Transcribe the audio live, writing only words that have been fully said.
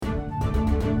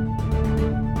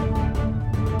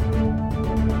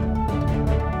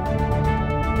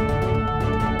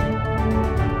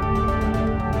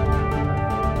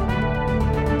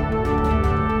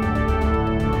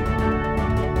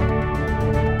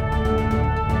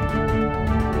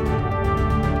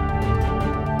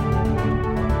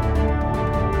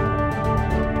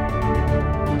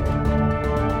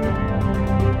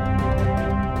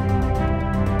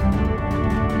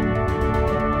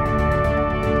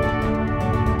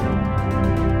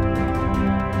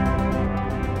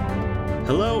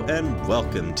Hello and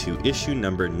welcome to issue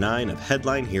number 9 of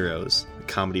Headline Heroes, a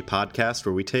comedy podcast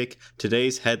where we take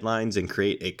today's headlines and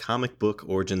create a comic book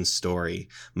origin story.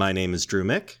 My name is Drew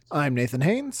Mick. I'm Nathan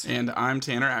Haynes. And I'm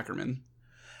Tanner Ackerman.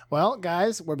 Well,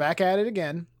 guys, we're back at it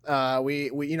again. We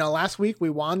last week we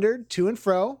wandered to and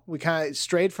fro. We kind of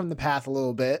strayed from the path a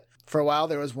little bit. For a while,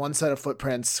 there was one set of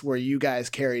footprints where you guys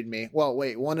carried me. Well,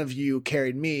 wait, one of you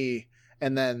carried me,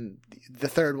 and then the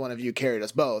third one of you carried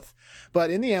us both. But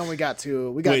in the end, we got to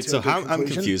a good conclusion. I'm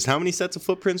confused. How many sets of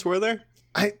footprints were there?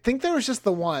 I think there was just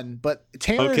the one, but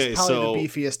Tanner is probably the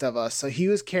beefiest of us, so he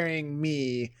was carrying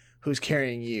me, who's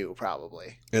carrying you,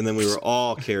 probably. And then we were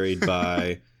all carried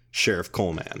by Sheriff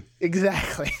Coleman.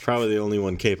 Exactly. Probably the only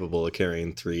one capable of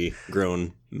carrying 3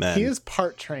 grown men. He is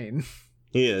part trained.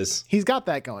 He is. He's got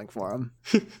that going for him.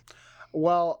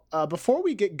 Well, before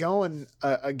we get going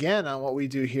again on what we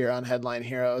do here on Headline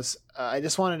Heroes, I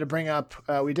just wanted to bring up,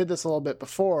 we did this a little bit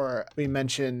before. We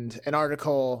mentioned an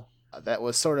article that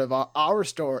was sort of our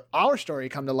story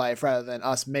come to life rather than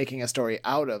us making a story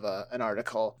out of an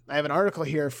article. I have an article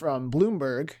here from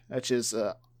Bloomberg, which is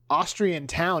Austrian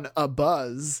town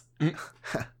abuzz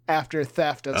after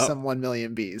theft of some 1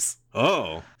 million bees.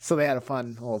 Oh. So they had a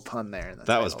fun little pun there.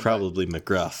 That was probably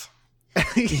McGruff.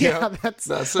 Yeah, that's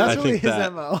really his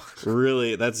MO.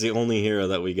 Really, that's the only hero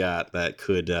that we got that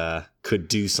could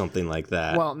do something like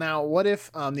that. Well, now what if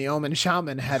the Omen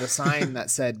Shaman had a sign that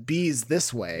said "Bees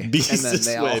this way"? Bees and then this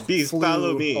they way. all Bees flew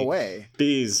follow me. Away.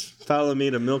 Bees follow me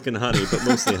to milk and honey, but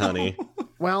mostly honey.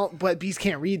 Well, but bees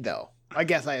can't read though. I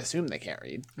assume they can't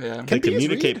read. Yeah, they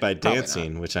communicate read? by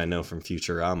dancing, which I know from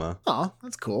Futurama. Oh,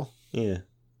 that's cool. Yeah.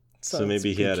 So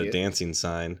maybe he had a dancing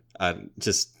sign. I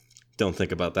just don't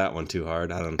think about that one too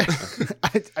hard. I don't.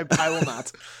 I will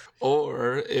not.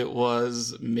 Or it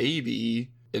was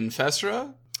maybe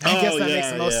Infestra. I guess that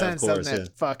makes the most sense, doesn't it? Yeah.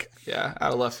 Fuck. Yeah,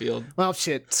 out of left field. Well,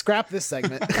 shit. Scrap this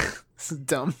segment. This is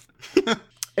dumb.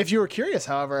 If you were curious,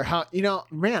 however,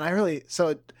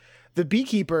 so the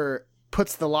beekeeper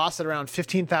puts the loss at around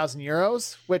 15,000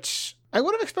 euros, which I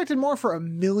would have expected more for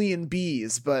 1 million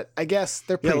bees, but I guess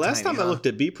they're pretty last tiny, time I looked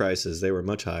at bee prices, they were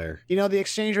much higher. The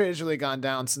exchange rate has really gone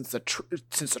down since the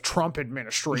Trump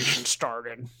administration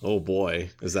started. Oh boy,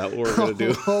 is that what we're gonna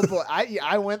do? Oh boy,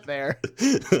 I went there.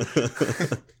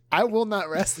 I will not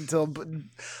rest until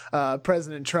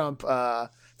President Trump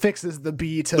fixes the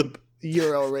bee to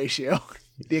euro ratio.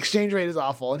 The exchange rate is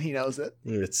awful, and he knows it.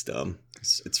 It's dumb.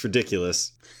 It's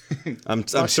ridiculous. I'm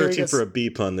searching for a bee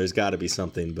pun. There's got to be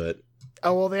something, but.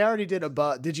 Oh well, they already did a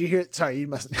buzz. Did you hear? Sorry, you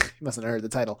mustn't have heard the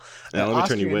title. Now, let me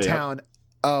turn you way town,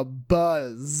 a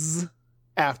buzz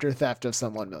after theft of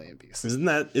some 1 million bees.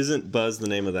 Isn't Buzz the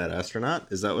name of that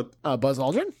astronaut? Is that what? Buzz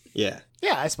Aldrin? Yeah.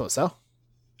 Yeah, I suppose so.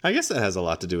 I guess that has a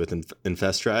lot to do with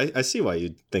Infestra. I see why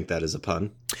you'd think that is a pun.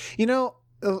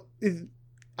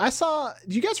 I saw.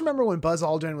 Do you guys remember when Buzz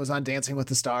Aldrin was on Dancing with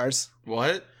the Stars?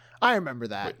 What? I remember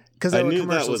that because there were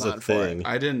commercials on for it.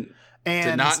 I did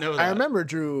not know that. I remember,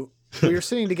 Drew, we were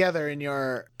sitting together in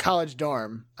your college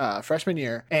dorm freshman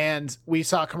year, and we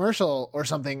saw a commercial or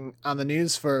something on the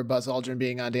news for Buzz Aldrin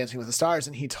being on Dancing with the Stars,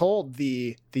 and he told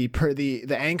the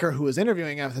anchor who was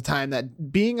interviewing him at the time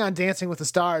that being on Dancing with the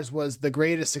Stars was the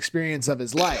greatest experience of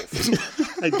his life.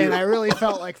 And I really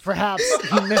felt like perhaps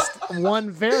he missed one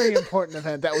very important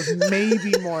event that was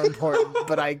maybe more important,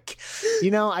 but I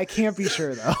can't be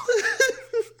sure though.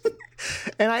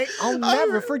 And I'll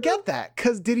never forget that,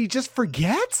 because did he just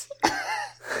forget?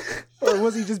 Or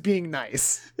was he just being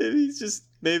nice? Maybe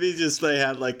just they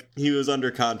had he was under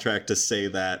contract to say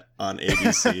that on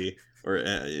ABC or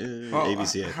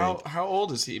ABC. I think. How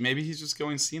old is he? Maybe he's just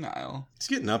going senile. He's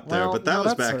getting up there, but that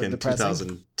was back in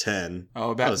 2010.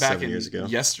 Oh, back 7 years ago.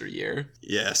 Yesteryear.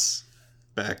 Yes,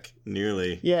 back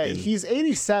nearly. Yeah, he's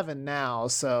 87 now,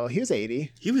 so he was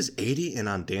 80. He was 80 and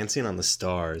on Dancing on the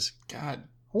Stars. God.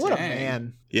 What dang. a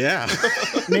man. Yeah.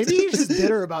 Maybe he's just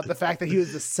bitter about the fact that he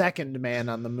was the second man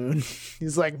on the moon.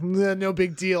 He's like, no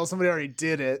big deal. Somebody already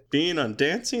did it. Being on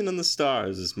Dancing on the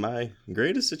Stars is my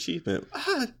greatest achievement.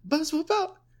 Buzz, what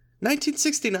about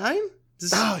 1969?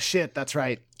 Oh, shit. That's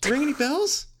right. Ring any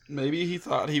bells? Maybe he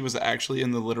thought he was actually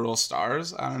in the literal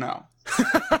stars. I don't know.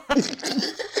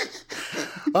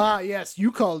 Yes,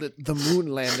 you called it the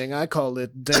moon landing. I called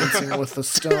it Dancing with the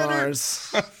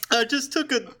Stars. I just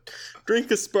took a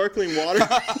drink of sparkling water.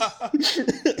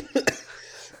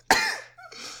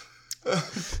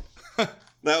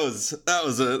 That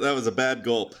was a bad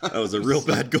gulp. That was a real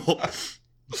bad gulp.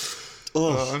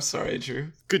 Oh, I'm sorry,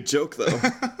 Drew. Good joke though.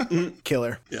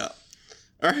 Killer. Yeah.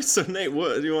 All right, so Nate,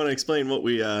 what do you want to explain what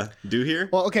we do here?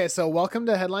 Well, okay, so welcome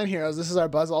to Headline Heroes. This is our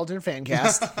Buzz Aldrin fan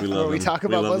cast We love where we him. talk We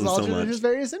about love Buzz him so Aldrin and much. his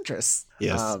various interests.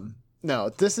 Yes. No,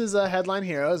 this is Headline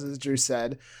Heroes, as Drew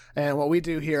said. And what we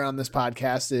do here on this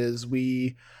podcast is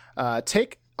we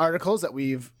take articles that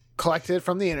we've collected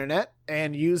from the internet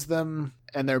and use them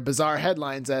and their bizarre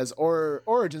headlines as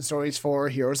origin stories for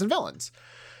heroes and villains.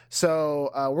 So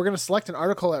we're going to select an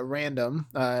article at random,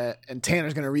 and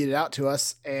Tanner's going to read it out to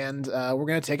us, and we're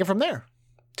going to take it from there.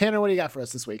 Tanner, what do you got for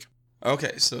us this week?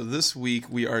 Okay, so this week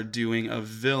we are doing a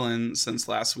villain, since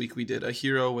last week we did a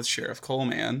hero with Sheriff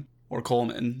Coleman, or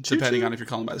Coleman, depending on if you're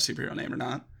calling him by the superhero name or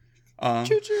not.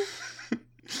 Choo-choo.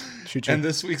 Choo-choo. And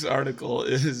this week's article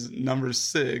is number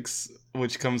 6,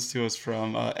 which comes to us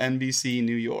from NBC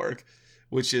New York,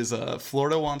 which is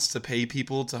Florida wants to pay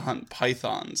people to hunt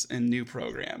pythons in new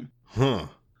program. Huh.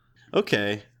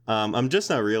 Okay. I'm just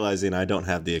now realizing I don't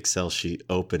have the Excel sheet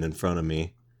open in front of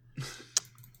me.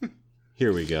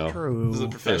 Here we go. True. This is a There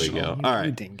we professional. go. You- All you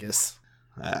right. dingus.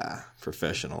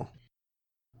 Professional.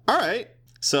 All right.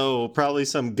 So probably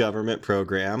some government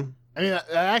program. I mean, that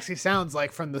actually sounds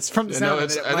like from the sound No, of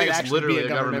it's, it, I might think it's actually literally be a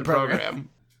government program.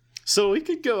 So we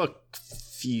could go a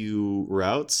few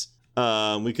routes.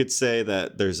 We could say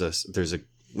that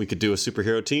we could do a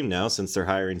superhero team now since they're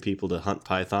hiring people to hunt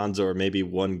pythons, or maybe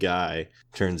one guy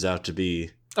turns out to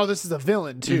be. Oh, this is a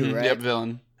villain too, Mhm, right? Yep,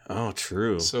 villain. Oh,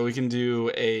 true. So we can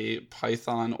do a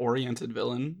python-oriented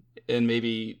villain, and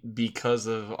maybe because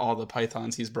of all the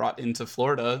pythons he's brought into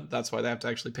Florida, that's why they have to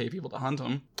actually pay people to hunt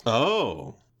them.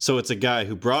 Oh, so it's a guy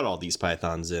who brought all these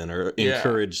pythons in, or Yeah.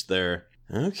 encouraged their.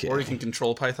 Okay. Or he can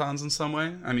control pythons in some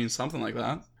way. I mean, something like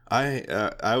that.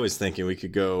 I was thinking we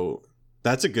could go.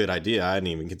 That's a good idea. I hadn't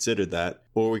even considered that.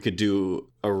 Or we could do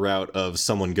a route of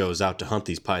someone goes out to hunt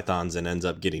these pythons and ends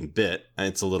up getting bit. And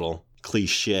it's a little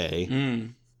cliche.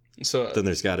 Mm. So Then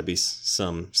there's got to be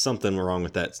something wrong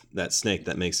with that snake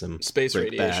that makes him space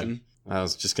break radiation. bad. I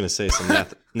was just gonna say some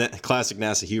classic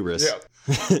NASA hubris.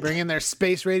 Yeah. Bringing their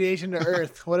space radiation to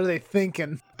Earth. What are they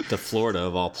thinking? To Florida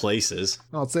of all places.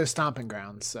 Well, it's their stomping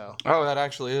grounds, so. Oh, that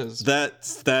actually is.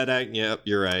 Yep,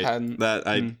 you're right. Hadn't- That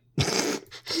I.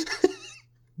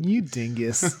 You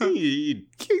dingus. You-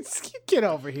 Get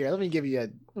over here. Let me give you a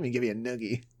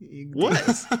noogie. You What?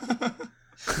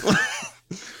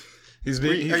 He's Are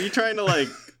being you trying to like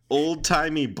old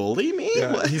timey bully me?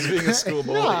 yeah, What? he's being a school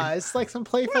bully. Nah, it's like some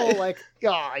playful, like,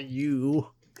 you.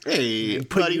 Hey, And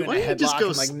put buddy, you in why a don't you just headlock go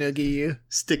and like noogie you.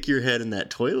 stick your head in that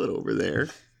toilet over there?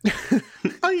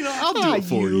 I'll do Ah, it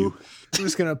for you. I'm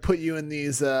just gonna put you in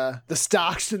these the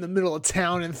stocks in the middle of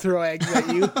town and throw eggs at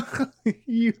you.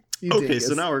 you Okay, dingus.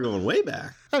 so now we're going way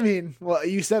back. I mean, well,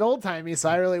 you said old timey, so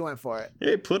I really went for it.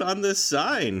 Hey, put on this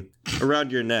sign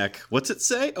around your neck. What's it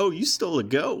say? Oh, you stole a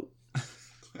goat.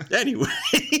 Anyway.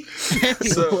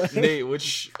 So Anyway. Nate,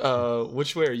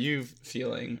 which way are you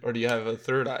feeling, or do you have a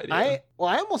third idea?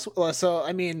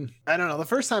 I mean, I don't know. The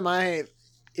first time it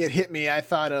hit me, I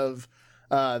thought of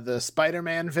the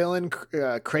Spider-Man villain,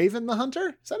 Kraven the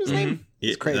Hunter. Is that his name?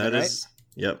 Yeah, It's Kraven, that right? is-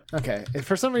 Yep. Okay. If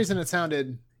for some reason it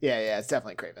sounded, yeah, it's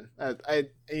definitely Kraven.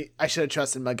 I should have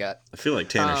trusted my gut. I feel like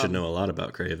Tanner should know a lot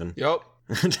about Craven. Yep.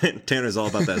 Tanner's all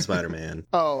about that Spider-Man.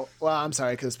 Oh, well, I'm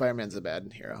sorry, because Spider-Man's a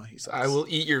bad hero. He sucks. I will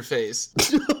eat your face.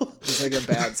 He's like a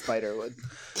bad spider would.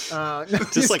 No,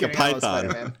 Just like a kidding, I love python.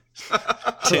 Spider-Man.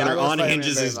 Tanner I love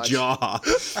unhinges Spider-Man his very jaw.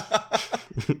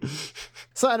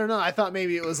 So I don't know. I thought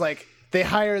maybe it was like they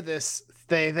hire this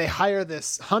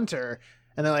hunter,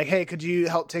 and they're like, "Hey, could you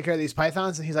help take care of these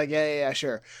pythons?" And he's like, "Yeah,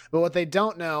 sure." But what they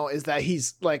don't know is that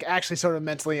he's like actually sort of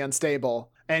mentally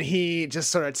unstable, and he just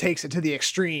sort of takes it to the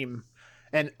extreme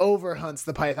and overhunts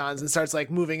the pythons and starts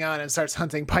like moving on and starts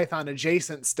hunting python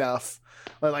adjacent stuff,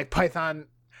 or like python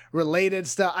related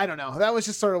stuff. I don't know. That was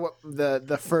just sort of what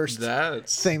the first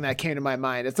That's thing that came to my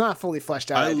mind. It's not fully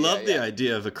fleshed out. I idea love the yet.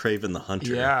 idea of a Craven the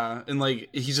Hunter. yeah, and like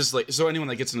he's just like, so anyone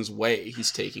that gets in his way, he's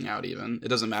taking out. Even it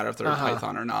doesn't matter if they're a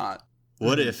python or not.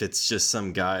 What if it's just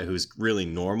some guy who's really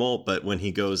normal, but when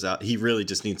he goes out, he really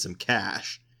just needs some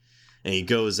cash. And he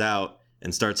goes out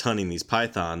and starts hunting these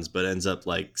pythons, but ends up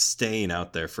like staying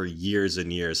out there for years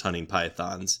and years hunting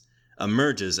pythons,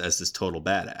 emerges as this total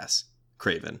badass,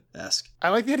 Craven-esque. I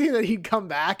like the idea that he'd come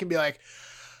back and be like,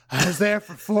 I was there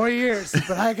for 4 years,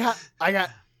 but I got I got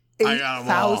 'em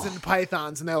all." 8,000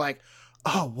 pythons. And they're like,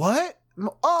 oh, what?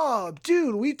 Oh,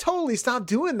 dude, we totally stopped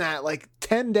doing that like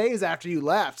 10 days after you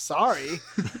left. Sorry.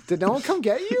 Did no one come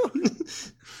get you?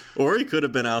 Or he could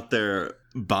have been out there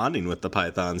bonding with the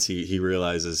pythons. He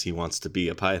realizes he wants to be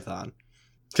a python.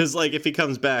 Because, like, if he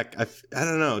comes back, I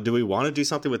don't know. Do we want to do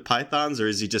something with pythons, or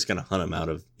is he just going to hunt them out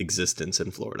of existence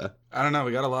in Florida? I don't know.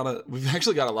 We've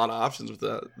actually got a lot of options with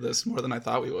this, more than I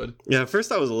thought we would. Yeah, at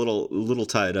first I was a little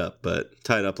tied up, but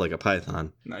tied up like a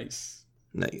python. Nice.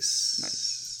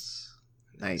 Nice.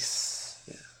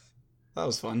 That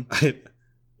was fun.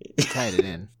 Tied it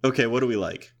in. Okay, what do we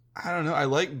like? I don't know. I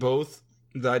like both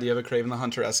the idea of a Kraven the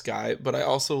Hunter-esque guy, but I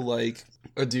also like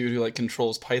a dude who like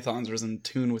controls pythons or is in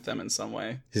tune with them in some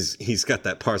way. He's got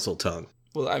that parcel tongue.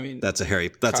 Well, I mean, That's a Harry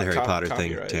Potter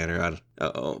thing, copyright. Tanner.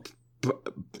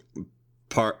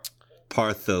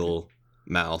 Parthil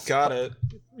mouth. got it.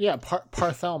 Yeah,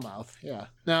 Parthel mouth. Yeah.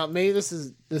 Now maybe this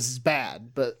is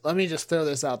bad, but let me just throw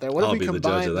this out there. What I'll if we be the judge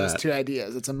combine of those that. two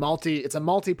ideas? It's a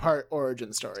multi-part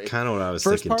origin story. Kind of what I was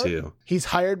First thinking part, too. he's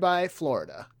hired by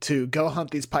Florida to go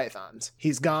hunt these pythons.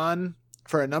 He's gone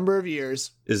for a number of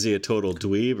years. Is he a total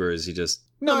dweeb, or is he just?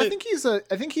 No, I think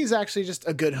he's actually just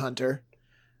a good hunter.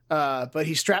 But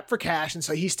he's strapped for cash, and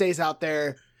so he stays out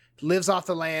there, lives off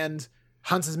the land,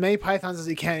 hunts as many pythons as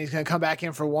he can. He's going to come back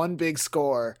in for one big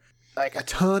score, like a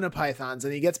ton of pythons,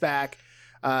 and he gets back,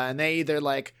 and they either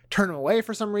like turn him away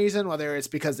for some reason, whether it's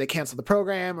because they cancel the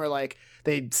program or like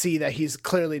they see that he's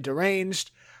clearly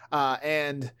deranged,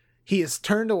 and he is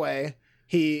turned away.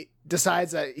 He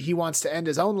decides that he wants to end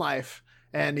his own life,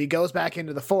 and he goes back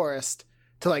into the forest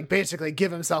to like basically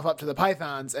give himself up to the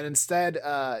pythons. And instead,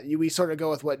 we sort of go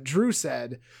with what Drew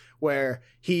said, where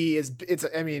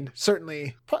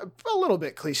certainly a little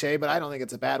bit cliche, but I don't think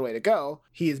it's a bad way to go.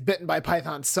 He is bitten by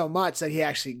pythons so much that he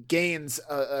actually gains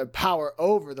a power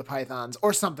over the pythons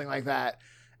or something like that.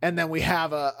 And then we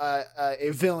have a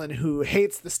villain who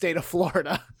hates the state of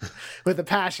Florida with a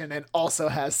passion and also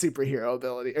has superhero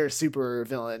ability or super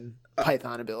villain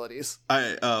python abilities.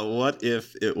 What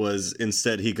if it was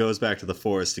instead he goes back to the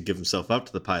forest to give himself up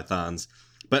to the pythons,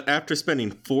 but after spending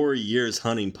 4 years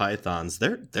hunting pythons,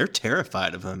 they're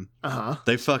terrified of him.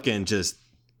 They fucking just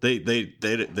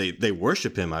they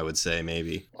worship him. I would say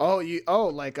maybe.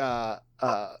 Like a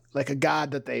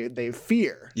god that they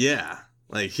fear. Yeah,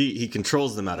 like he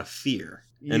controls them out of fear,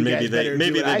 You and maybe guys better they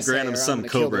do what I say grant or him I'm some gonna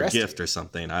kill the cobra rest of gift you. or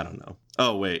something. I don't know.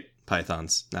 Oh wait,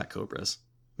 pythons, not cobras.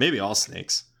 Maybe all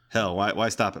snakes. Hell, why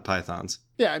stop at pythons?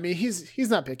 Yeah, I mean he's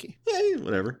not picky. Yeah,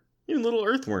 whatever. Even little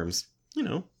earthworms.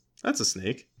 That's a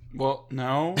snake. Well,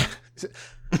 no.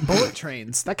 Bullet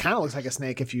trains. That kind of looks like a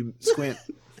snake if you squint.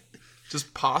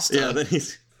 Just pasta. Yeah, then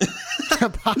he's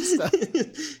Pasta.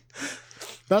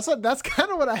 That's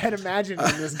kind of what I had imagined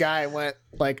when this guy went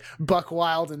like buck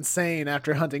wild insane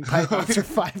after hunting pythons for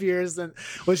 5 years and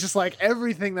was just like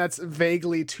everything that's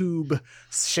vaguely tube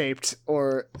shaped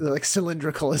or like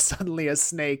cylindrical is suddenly a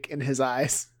snake in his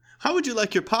eyes. How would you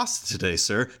like your pasta today,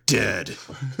 sir? Dead.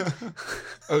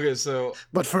 Okay, so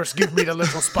But first, give me the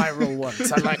little spiral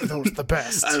ones. I like those the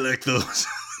best. I like those.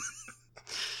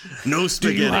 No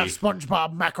Do you have spaghetti,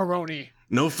 SpongeBob macaroni?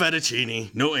 no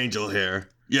fettuccine, no angel hair.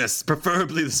 Yes,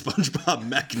 preferably the SpongeBob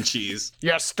mac and cheese.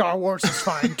 Yes, Star Wars is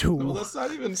fine well, too. that's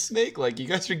not even snake-like. You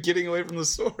guys are getting away from the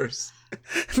source.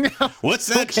 What's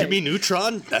that, Okay. Jimmy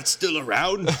Neutron? That's still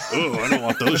around? Oh, I don't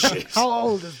want those shapes. How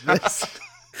old is this?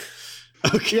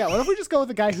 Okay. Yeah, what if we just go with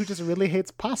the guy who just really hates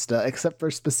pasta, except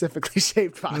for specifically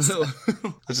shaped pasta?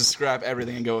 Let's just scrap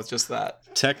everything and go with just that.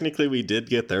 Technically, we did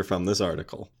get there from this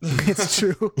article. It's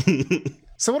true.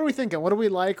 So what are we thinking? What do we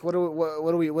like? What do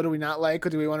we not like? Or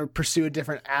do we want to pursue a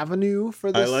different avenue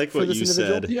for this? I like for what this you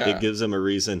individual? said. Yeah. It gives him a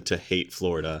reason to hate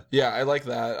Florida. Yeah, I like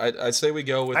that. I'd say we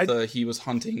go with the he was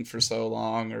hunting for so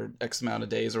long or X amount of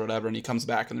days or whatever, and he comes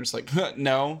back and there's like,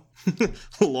 no.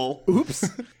 Lol. Oops.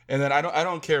 And then I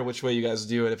don't care which way you guys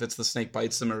do it, if it's the snake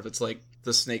bites him or if it's like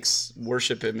the snakes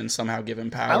worship him and somehow give him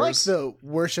powers. I like the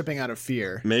worshipping out of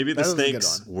fear. Maybe the That was a good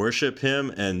snakes one. worship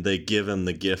him and they give him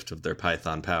the gift of their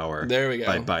python power. There we go.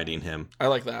 By biting him. I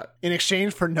like that. In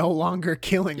exchange for no longer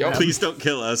killing Yo, them. Please don't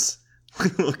kill us.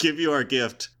 We'll give you our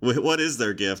gift. What is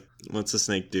their gift? What's the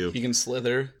snake do? He can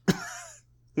slither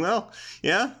Well,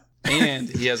 yeah. and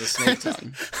he has a snake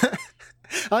tongue.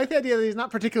 I like the idea that he's not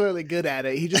particularly good at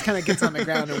it. He just kind of gets on the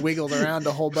ground and wiggles around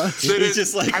a whole bunch. He's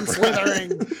just like, I'm slithering.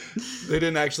 They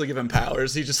didn't actually give him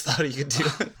powers. He just thought he could do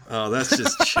it. oh, that's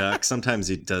just Chuck. Sometimes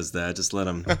he does that. Just let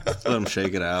him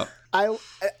shake it out. I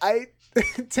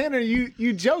Tanner,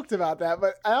 you joked about that,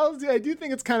 but I do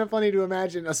think it's kind of funny to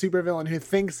imagine a supervillain who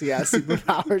thinks he has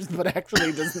superpowers but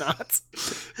actually does not.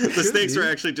 The snakes are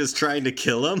actually just trying to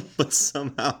kill him, but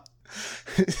somehow.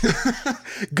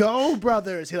 Go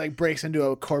brothers! He like breaks into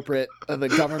a corporate, the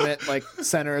government like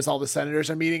center as all the senators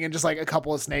are meeting, and just like a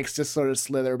couple of snakes just sort of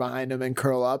slither behind him and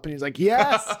curl up, and he's like,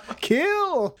 "Yes,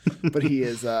 kill!" But he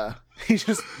is he's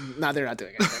just not. They're not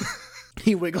doing anything.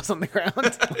 He wiggles on the ground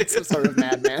like some sort of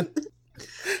madman.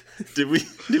 Did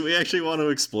we actually want to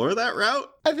explore that route?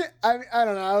 I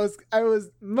don't know. I was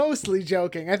mostly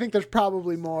joking. I think there's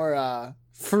probably more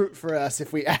fruit for us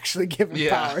if we actually give him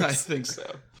powers. I think so.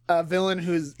 A villain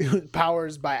who's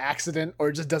powers by accident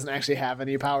or just doesn't actually have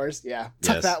any powers. Yeah,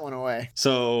 tuck Yes. that one away.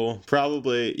 So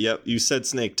probably, yep. You said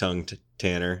snake tongue,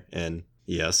 Tanner, and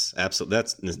yes, absolutely,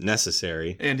 that's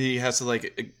necessary. And he has to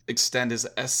like extend his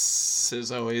S's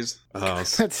always. Oh,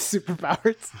 That's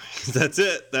superpowers. that's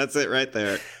it. That's it right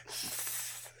there.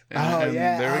 And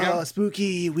yeah. there we go.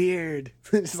 Spooky, weird.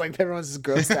 It's like everyone's just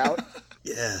grossed out.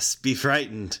 Yes, be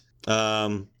frightened.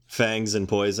 Fangs and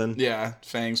poison. Yeah,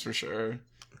 fangs for sure.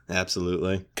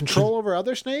 Absolutely. Control over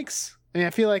other snakes? I mean,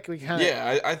 I feel like we kind of...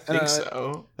 Yeah, I think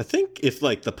so. I think if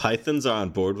like the pythons are on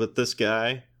board with this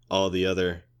guy, all the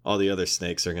other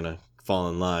snakes are gonna fall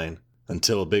in line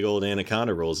until a big old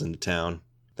anaconda rolls into town.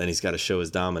 Then he's got to show his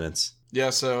dominance. Yeah,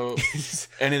 so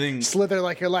anything. Slither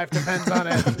like your life depends on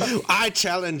it. I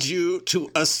challenge you to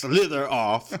a slither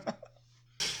off.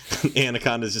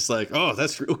 Anaconda's just like, oh,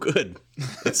 that's real good.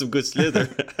 That's some good slither.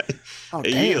 Oh, A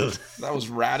damn. yield. That was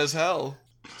rad as hell.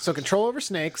 So control over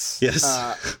snakes. Yes.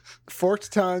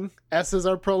 Forked tongue. S's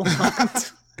are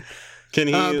prolonged. Can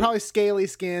he? Probably scaly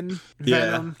skin.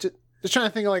 Yeah. Venom. Just trying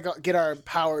to think of like get our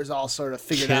powers all sort of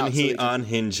figured out. Can so he we can-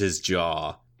 unhinge his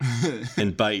jaw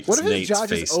and bite What if his Nate's jaw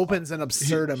face? just opens an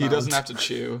absurd amount? He doesn't have to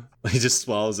chew. He just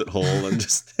swallows it whole and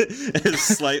just is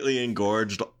slightly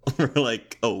engorged for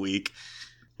like a week.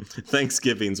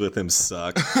 Thanksgivings with him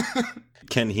suck.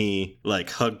 Can he like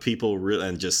hug people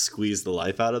and just squeeze the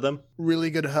life out of them? really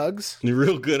good hugs,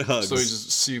 Real good hugs. So he's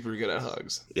just super good at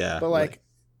hugs. yeah. but like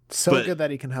so But- good that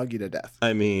he can hug you to death.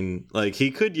 I mean, like he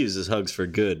could use his hugs for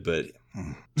good, but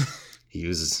he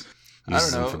uses I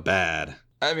don't them know. for bad.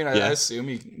 I mean, Yeah. I assume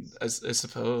I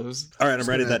suppose. All right, I'm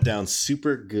writing that down.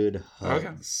 Super good Okay.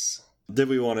 hugs. Did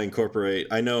we want to incorporate?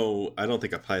 I don't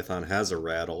think a python has a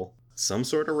rattle. Some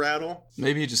sort of rattle.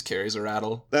 Maybe he just carries a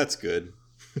rattle. That's good.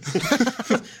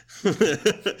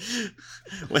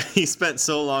 When he spent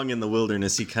so long in the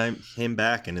wilderness, he came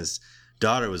back and his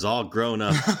daughter was all grown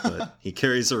up, but he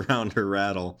carries around her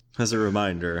rattle as a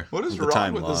reminder. What is of the wrong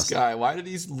time with lost. this guy? Why did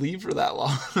he leave for that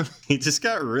long? He just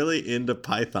got really into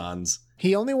pythons.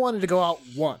 He only wanted to go out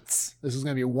once. This was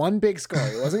gonna be one big score.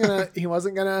 He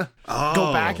wasn't gonna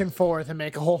go back and forth and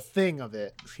make a whole thing of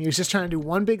it. He was just trying to do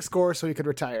one big score so he could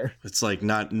retire. It's like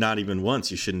not even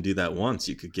once. You shouldn't do that once.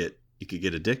 You could get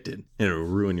addicted. It'll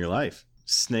ruin your life.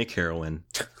 Snake heroin.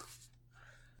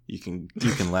 You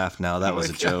can laugh now. That Oh was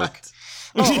my a joke. God.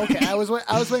 Oh, okay. I was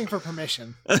waiting for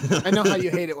permission. I know how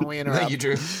you hate it when we interrupt. Thank you,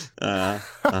 Drew.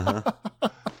 Uh-huh.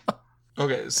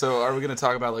 Okay, so are we going to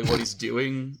talk about like what he's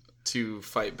doing to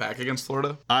fight back against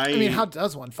Florida? I mean, how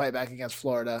does one fight back against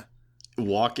Florida?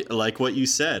 like what you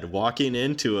said, walking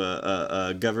into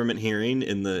a government hearing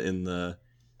in the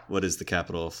what is the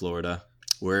capital of Florida,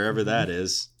 wherever that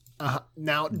is,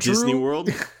 Now, Disney Drew- World.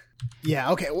 Yeah,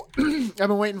 okay. Well, I've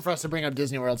been waiting for us to bring up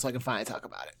Disney World so I can finally talk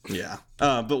about it. Yeah.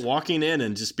 But walking in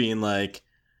and just being like,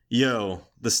 yo,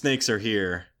 the snakes are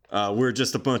here. We're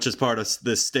just a bunch as part of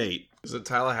this state. Is it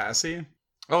Tallahassee?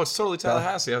 Oh, it's totally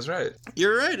Tallahassee. I was right.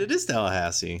 You're right. It is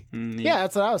Tallahassee. Yeah,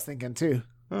 that's what I was thinking too.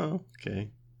 Oh, okay.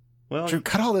 Well, Drew,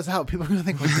 cut all this out. People are going to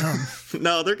think we're dumb.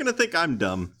 no, they're going to think I'm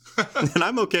dumb. And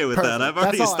I'm okay with that. Perfect. I've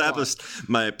already That's all I established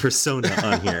my persona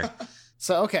on here.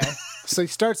 So, okay. So he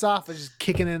starts off with just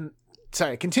kicking in.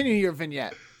 Sorry, continue your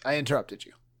vignette. I interrupted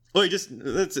you. Well,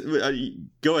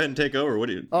 go ahead and take over. What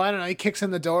do you... Oh, I don't know. He kicks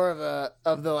in the door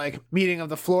of the like meeting of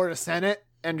the Florida Senate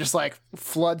and just like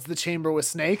floods the chamber with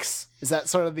snakes. Is that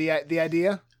sort of the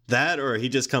idea? That, or he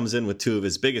just comes in with two of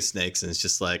his biggest snakes and it's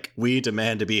just like, we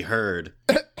demand to be heard.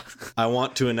 I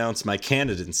want to announce my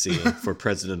candidacy for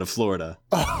president of Florida.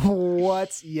 Oh,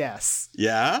 what? Yes.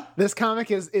 Yeah? This comic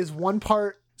is one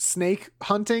part snake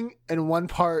hunting and one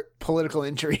part political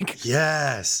intrigue.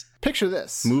 Yes. Picture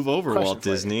this. Move over, Question Walt for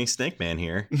you. Disney. Snake Man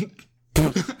here.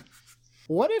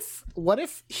 What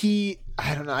if he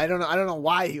I don't know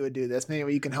why he would do this.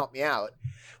 Maybe you can help me out.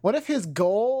 What if his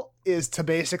goal is to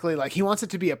basically like he wants it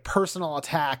to be a personal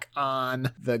attack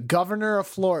on the governor of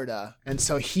Florida, and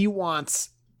so he wants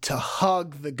to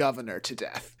hug the governor to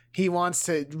death. He wants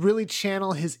to really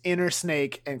channel his inner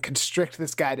snake and constrict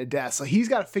this guy to death. So he's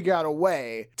got to figure out a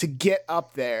way to get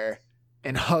up there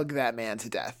and hug that man to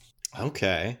death.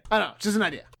 Okay. I don't know, just an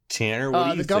idea. Tanner, what do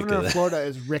you The think governor of of that? Florida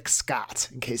is Rick Scott,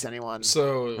 in case anyone.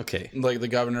 So, Okay. like the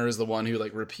governor is the one who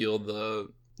like repealed the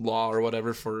law or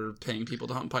whatever for paying people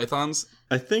to hunt pythons.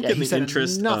 I think Yeah, in he the said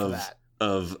interest enough of of that.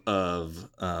 of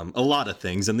a lot of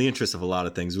things, in the interest of a lot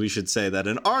of things, we should say that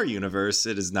in our universe,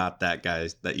 it is not that guy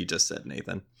that you just said,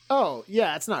 Nathan. Oh,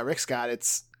 yeah, it's not Rick Scott.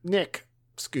 It's Nick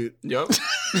Scoot. Yep.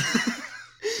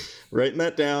 Writing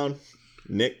that down.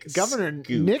 Governor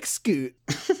Scoot. Nick Scoot.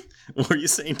 What were you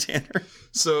saying, Tanner?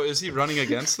 So is he running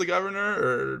against the governor,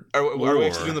 or are we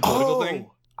actually doing the political thing?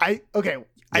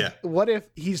 What if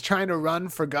he's trying to run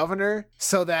for governor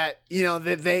so that, you know,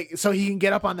 so he can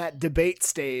get up on that debate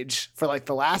stage for like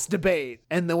the last debate,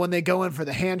 and then when they go in for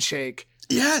the handshake,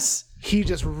 Yes! he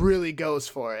just really goes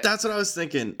for it. That's what I was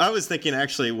thinking. I was thinking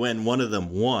actually when one of them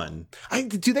won,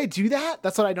 Do they do that?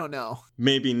 That's what I don't know.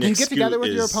 maybe Do Nick you get Scoot together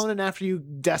with your is- opponent after you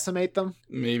decimate them?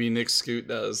 Maybe Nick Scoot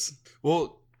does.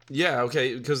 Well, yeah,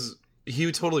 okay, because he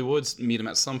totally would meet him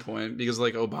at some point, because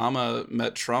like Obama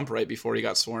met Trump right before he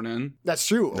got sworn in. That's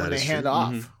true. When That they is hand true.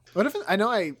 off. Mhm. What if I know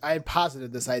I had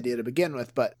posited this idea to begin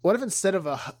with, but what if instead of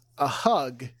a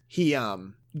hug, he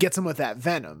gets him with that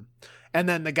venom, and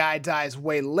then the guy dies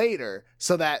way later,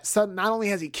 so that not only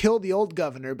has he killed the old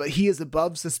governor, but he is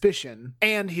above suspicion,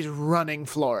 and he's running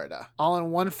Florida all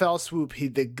in one fell swoop.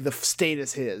 The state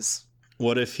is his.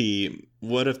 What if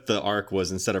the arc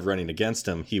was, instead of running against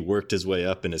him, he worked his way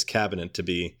up in his cabinet to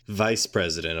be vice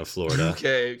president of Florida?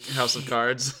 Okay, House of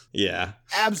Cards. Yeah.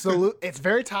 Absolute. It's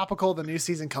very topical. The new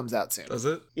season comes out soon. Does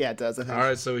it? Yeah, it does. I think. All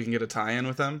right, so we can get a tie-in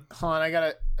with them. Hold on, I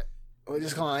gotta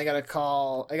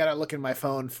look in my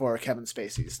phone for Kevin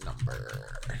Spacey's number.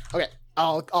 Okay,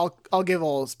 I'll give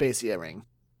old Spacey a ring.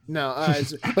 No,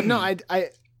 but no, I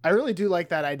really do like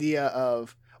that idea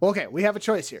of, well, okay, we have a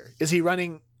choice here. Is he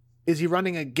running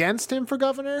against him for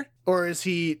governor, or is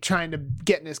he trying to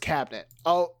get in his cabinet?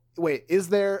 Oh, wait, is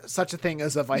there such a thing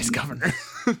as a vice governor?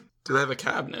 Do they have a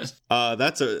cabinet? I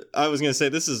was going to say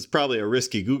this is probably a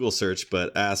risky Google search,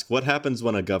 but ask what happens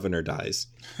when a governor dies.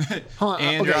 Hold on,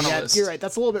 And you're on a list. you're right.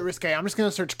 That's a little bit risque. I'm just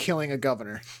gonna search killing a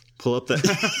governor. Pull up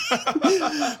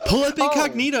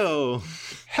incognito.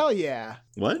 Hell yeah.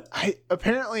 What?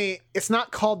 Apparently it's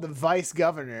not called the vice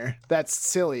governor. That's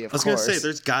silly, of I was course. going to say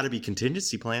there's got to be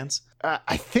contingency plans.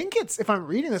 I think it's, if I'm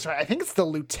reading this right, I think it's the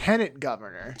lieutenant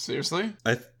governor. Seriously?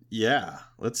 Yeah.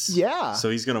 Yeah. So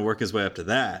he's going to work his way up to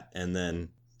that and then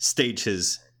stage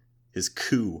his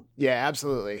coup. Yeah,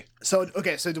 absolutely. So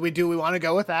okay, so do we want to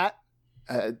go with that?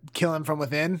 Kill him from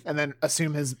within and then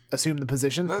assume the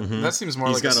position. That seems more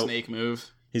He's like a gotta- snake move.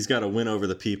 He's got to win over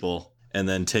the people and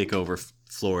then take over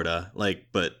Florida.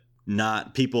 But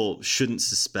not, people shouldn't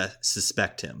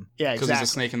suspect him. Yeah, Because exactly. he's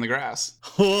a snake in the grass.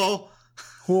 Oh,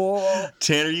 Whoa.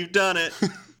 Tanner, you've done it.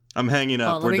 I'm hanging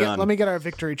up. We're done. Let me get our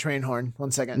victory train horn.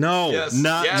 1 second. No, Yes,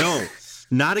 not yes.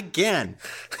 not again.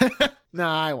 No,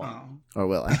 I won't. Oh. Or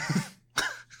will I?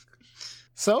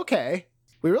 So okay,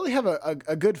 we really have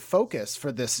a good focus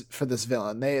for this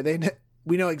villain.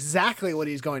 We know exactly what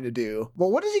he's going to do. Well,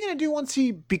 what is he going to do once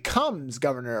he becomes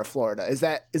governor of Florida? Is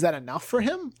that enough for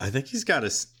him? I think he's got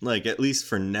to, like, at least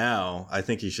for now, I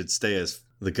think he should stay as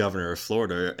the governor of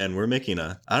Florida. And we're making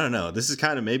I don't know, this is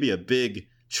kind of maybe a big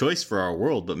choice for our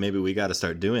world, but maybe we got to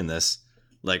start doing this.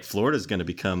 Like, Florida's going to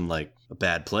become like a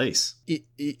bad place.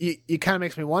 It kind of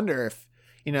makes me wonder if,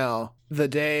 you know, the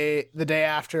day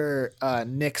after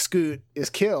Nick Scoot is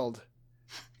killed,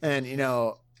 and you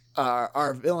know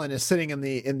our villain is sitting in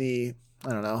the I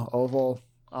don't know,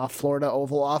 Florida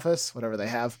Oval Office, whatever they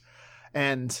have,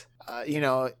 and you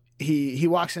know, he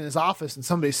walks in his office and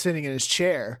somebody's sitting in his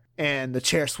chair and the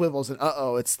chair swivels and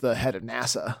it's the head of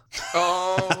NASA.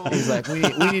 Oh. He's like, we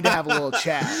need to have a little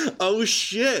chat. Oh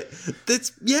shit!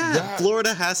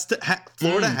 Florida has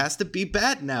to be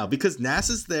bad now because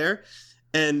NASA's there,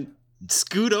 and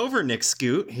scoot over, Nick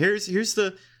Scoot. Here's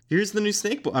the new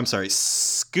snake boy. I'm sorry,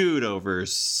 scoot over,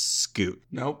 Scoot.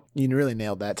 Nope. You really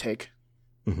nailed that take.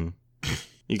 Mm-hmm.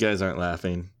 You guys aren't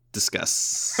laughing.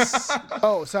 Discuss.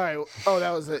 Oh, sorry. Oh,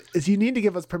 that was it. You need to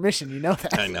give us permission. You know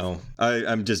that. I know.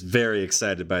 I'm just very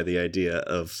excited by the idea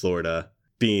of Florida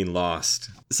being lost.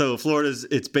 So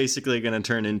it's basically going to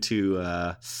turn into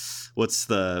what's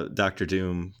the Doctor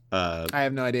Doom? I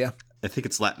have no idea. I think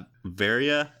it's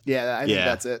Latveria. Yeah, I think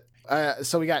that's it.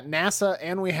 So we got NASA,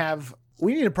 and we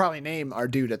need to probably name our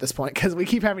dude at this point because we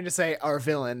keep having to say our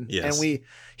villain, Yes. and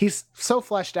he's so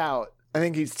fleshed out. I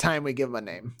think it's time we give him a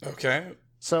name. Okay.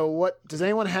 So what does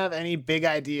anyone have any big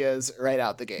ideas right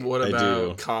out the gate? What I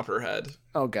about do. Copperhead?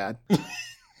 Oh God.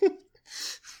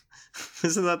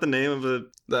 Isn't that the name of a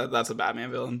That's a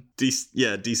Batman villain.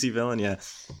 DC villain? Yeah.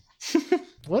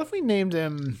 What if we named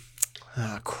him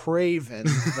Craven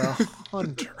the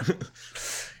Hunter?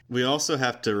 We also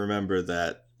have to remember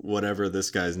that whatever this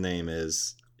guy's name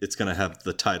is, it's going to have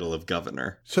the title of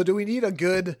governor. So do we need a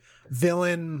good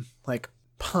villain, like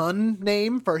pun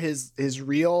name for his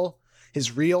real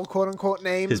quote unquote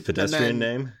name, His pedestrian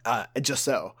name. Just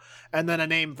so, and then a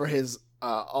name for his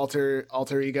alter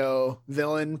ego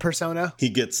villain persona. He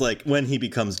gets like when he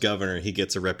becomes governor, he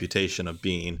gets a reputation of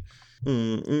being,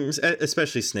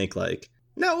 especially Snake-like.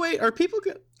 No, wait, are people?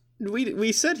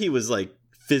 We said he was like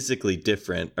physically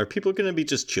different. Are people going to be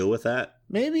just chill with that?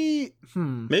 Maybe.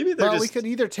 Maybe they're we could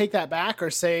either take that back or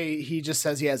say he just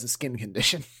says he has a skin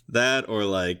condition. That, or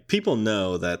like people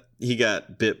know that he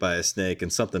got bit by a snake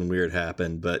and something weird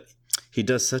happened, but he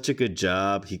does such a good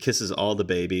job. He kisses all the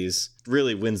babies,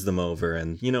 really wins them over,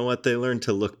 and you know what? They learn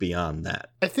to look beyond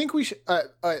that. I think we should,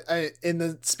 in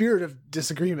the spirit of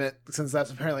disagreement, since that's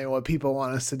apparently what people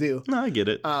want us to do. No, I get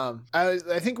it. I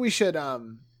think we should.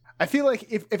 I feel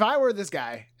like if I were this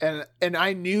guy and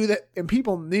I knew that, and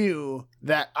people knew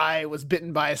that I was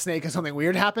bitten by a snake and something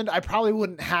weird happened, I probably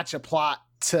wouldn't hatch a plot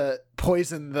to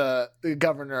poison the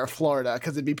governor of Florida,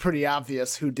 because it'd be pretty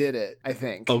obvious who did it, I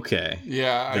think. Okay.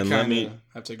 Yeah, Then I let kind me- of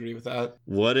have to agree with that.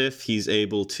 What if he's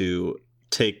able to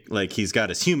take, like, he's got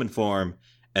his human form,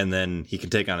 and then he can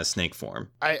take on a snake form?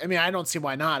 I mean, I don't see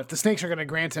why not. If the snakes are going to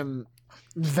grant him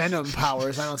venom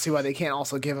powers, I don't see why they can't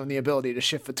also give him the ability to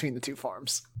shift between the two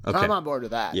forms. Okay. I'm on board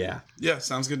with that. Yeah. Yeah,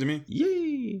 sounds good to me.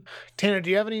 Yay. Tanner, do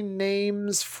you have any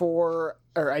names or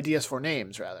ideas for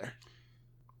names, rather?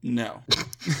 No.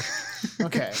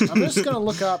 Okay, I'm just going to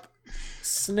look up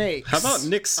snakes. How about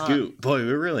Nick Scoot? Boy,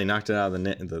 we really knocked it out of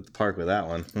the park with that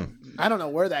one. I don't know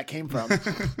where that came from.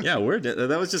 Yeah,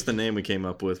 that was just the name we came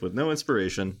up with no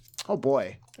inspiration. Oh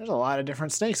boy, there's a lot of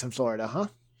different snakes in Florida, huh?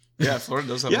 Yeah, Florida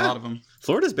does have Yeah. a lot of them.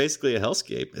 Florida's basically a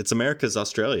hellscape. It's America's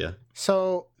Australia.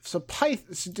 So I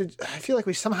feel like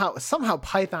we somehow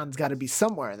Python's got to be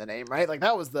somewhere in the name, right? Like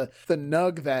that was the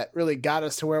nug that really got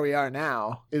us to where we are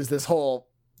now, is this whole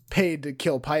paid to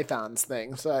kill pythons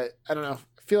thing. So I don't know.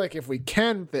 I feel like if we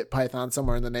can fit Python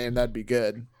somewhere in the name, that'd be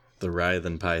good. The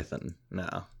Writhen Python.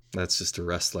 No, that's just a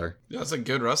wrestler. Yeah, that's a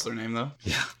good wrestler name, though.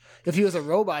 Yeah. If he was a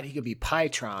robot, he could be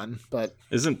Pytron, but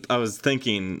I was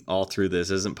thinking all through this,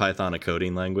 isn't Python a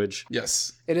coding language?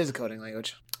 Yes. it is a coding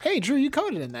language. Hey, Drew, you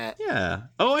coded in that. Yeah.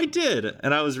 Oh, I did.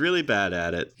 And I was really bad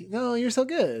at it. No, you're so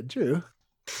good, Drew.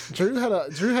 Drew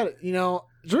was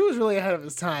really ahead of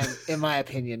his time, in my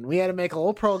opinion. We had to make a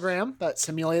little program that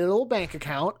simulated a little bank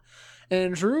account,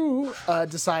 and Drew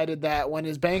decided that when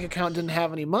his bank account didn't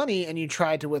have any money and you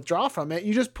tried to withdraw from it,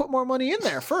 you just put more money in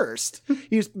there first.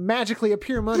 You just magically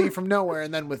appear money from nowhere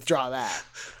and then withdraw that.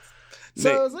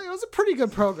 So it was a pretty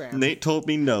good program. Nate told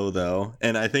me no, though,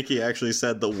 and I think he actually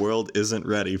said the world isn't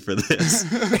ready for this.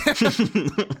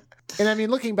 And I mean,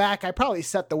 looking back, I probably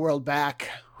set the world back,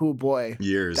 oh boy,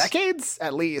 Years. decades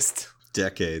at least.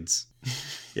 Decades.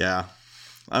 Yeah.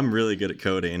 I'm really good at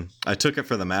coding. I took it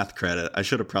for the math credit. I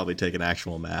should have probably taken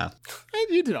actual math.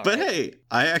 You did all But right.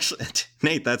 hey,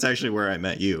 Nate, that's actually where I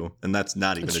met you, and that's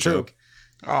not even It's a true. joke.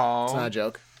 It's not a Oh,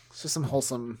 joke. It's just some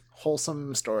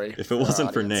wholesome story. If it our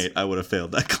wasn't for audience. Nate, I would have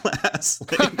failed that class.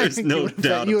 I Like, there's think no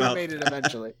doubt you would about have made it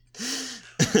eventually.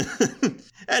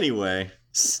 Anyway,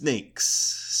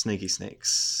 snaky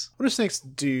snakes. What do snakes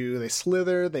do? They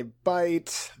slither, they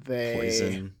bite, they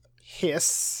Poison.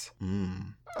 hiss.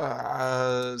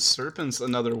 serpent's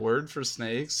another word for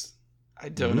snakes. I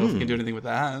don't know if we can do anything with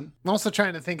that. I'm also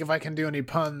trying to think if I can do any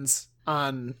puns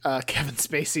on Kevin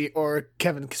Spacey or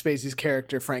Kevin Spacey's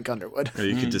character, Frank Underwood. Or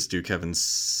you could just do Kevin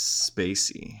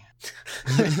Spacey.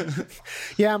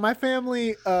 Yeah, my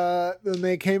family, when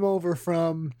they came over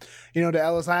from, to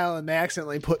Ellis Island, they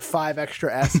accidentally put 5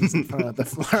 extra S's in front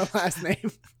of our last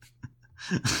name.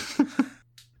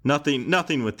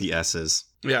 Nothing with the S's.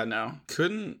 Yeah, no.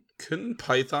 Couldn't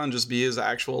Python just be his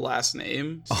actual last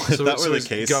name? Oh, if that were the it's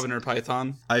case- Governor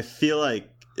Python. I feel like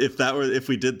if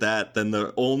we did that, then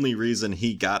the only reason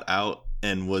he got out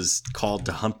and was called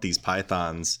to hunt these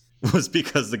pythons was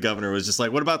because the governor was just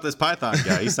like, what about this python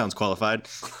guy? He sounds qualified.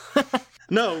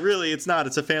 No, really, it's not.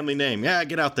 It's a family name. Yeah,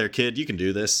 get out there, kid. You can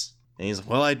do this. And he's like,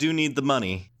 well, I do need the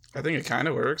money. I think it kind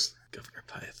of works. Governor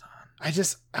Python.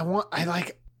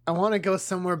 I want to go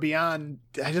somewhere beyond.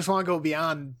 I just want to go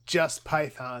beyond just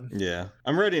Python. Yeah.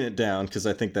 I'm writing it down because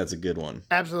I think that's a good one.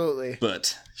 Absolutely.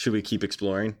 But should we keep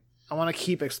exploring? I want to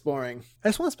keep exploring. I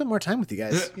just want to spend more time with you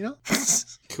guys,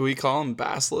 Could we call him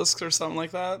basilisks or something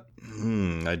like that?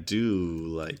 I do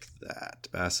like that.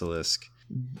 Basilisk.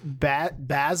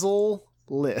 Basil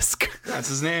Lisk. That's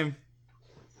his name.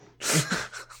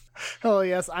 Oh,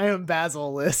 yes, I am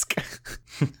Basil Lisk.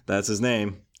 That's his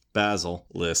name. Basil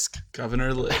Lisk.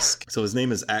 Governor Lisk. So his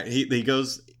name is he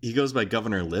goes by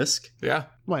Governor Lisk. Yeah.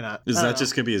 Why not? Is I don't that know.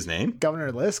 just gonna be his name?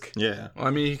 Governor Lisk? Yeah. Well,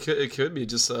 I mean, it could be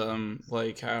just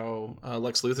like how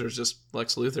Lex Luthor is just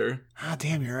Lex Luthor. Ah,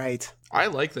 damn, you're right. I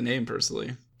like the name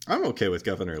personally. I'm okay with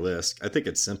Governor Lisk. I think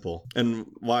it's simple. And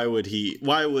why would he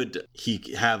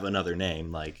have another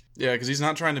name? Like, Yeah, because he's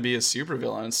not trying to be a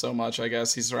supervillain so much. I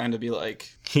guess he's trying to be like,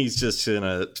 he's just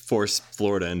gonna force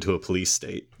Florida into a police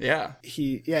state. yeah,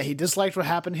 He disliked what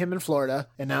happened to him in Florida,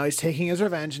 and now he's taking his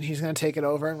revenge, and he's going to take it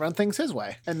over and run things his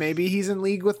way. And maybe he's in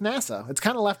league with NASA. It's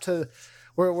kind of left to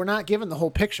where we're not given the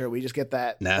whole picture. We just get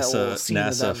that that little scene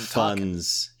of NASA them talking.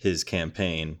 funds his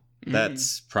campaign.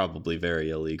 That's probably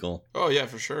very illegal. oh yeah,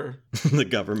 for sure. The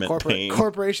government paying.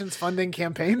 Corporations funding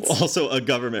campaigns. Also a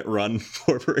government-run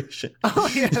corporation. Oh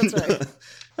yeah, that's right.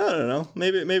 I don't know.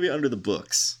 Maybe under the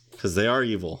books, because they are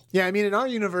evil. Yeah, I mean, in our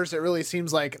universe, it really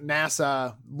seems like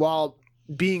NASA, while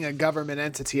being a government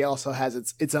entity, also has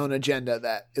its own agenda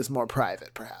that is more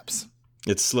private, perhaps.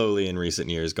 It's slowly in recent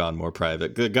years gone more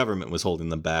private. The government was holding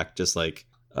them back, just like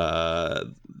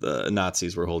the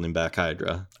Nazis were holding back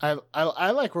Hydra.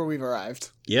 I like where we've arrived.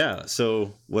 Yeah.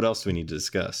 So what else do we need to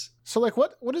discuss? So, like,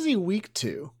 what is he weak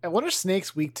to? And what are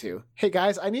snakes weak to? Hey,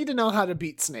 guys, I need to know how to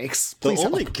beat snakes. The Please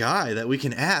only help. guy that we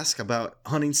can ask about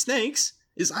hunting snakes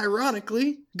is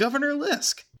ironically Governor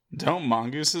Lisk. Don't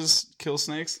mongooses kill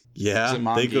snakes? Yeah, Is it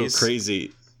they go mongoose?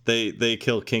 crazy. They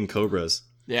kill king cobras.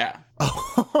 Yeah.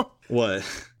 What?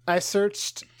 I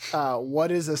searched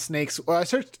what is a snake's... Well, I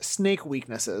searched snake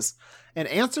weaknesses. And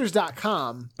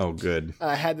answers.com Oh, good.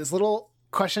 had this little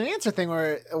question and answer thing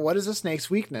where what is a snake's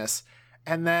weakness?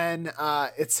 And then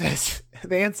it says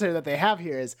the answer that they have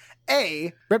here is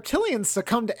A, reptilians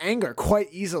succumb to anger quite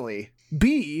easily.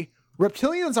 B,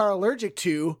 reptilians are allergic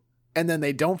to, and then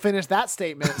they don't finish that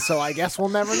statement, so I guess we'll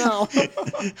never know.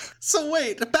 So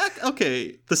wait,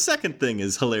 okay, the second thing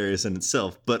is hilarious in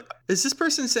itself, but is this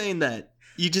person saying that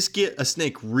you just get a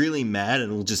snake really mad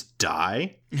and it'll just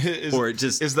die? Or it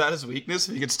just... Is that his weakness?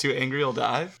 If he gets too angry, he'll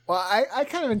die? Well, I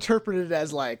kind of interpreted it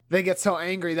as like they get so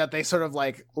angry that they sort of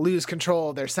like lose control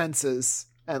of their senses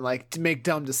and like to make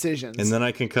dumb decisions. And then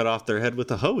I can cut off their head with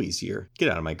a hoe easier. Get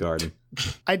out of my garden.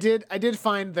 I did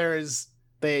find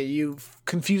you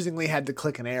confusingly had to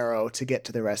click an arrow to get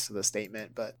to the rest of the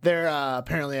statement, but they're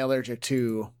apparently allergic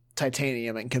to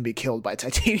titanium and can be killed by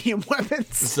titanium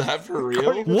weapons. Is that for real?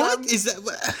 According to What them, is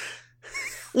that?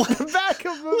 the back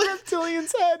of the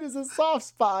reptilian's head is a soft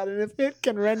spot, and if it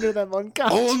can render them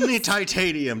unconscious. Only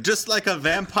titanium, just like a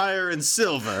vampire in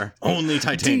silver. Only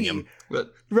titanium.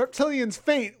 But Reptilians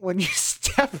faint when you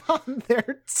step on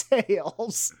their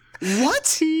tails. What?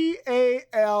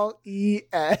 Tales.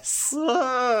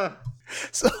 Ah.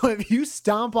 So if you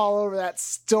stomp all over that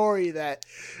story that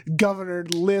Governor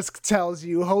Lisk tells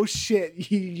you, oh shit,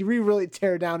 you really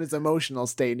tear down his emotional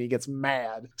state and he gets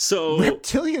mad. So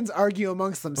Reptilians argue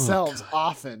amongst themselves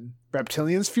often.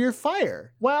 Reptilians fear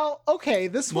fire. Well, okay,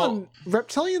 this one,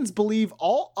 reptilians believe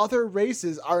all other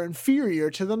races are inferior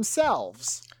to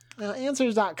themselves. Now,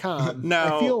 answers.com,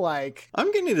 Now- I feel like...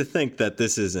 I'm getting to think that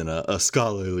this isn't a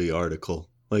scholarly article.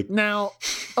 Like, Now,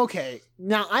 okay,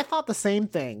 now I thought the same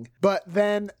thing, but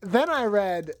then I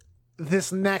read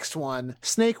this next one,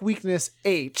 Snake Weakness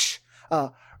H,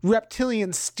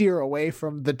 reptilians steer away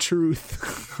from the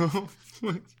truth.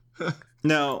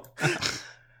 now,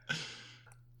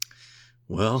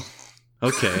 well,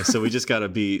 okay, so we just got to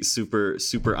be super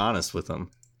honest with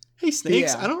them. Hey,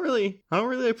 snakes, Yeah. I don't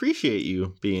really appreciate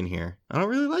you being here. I don't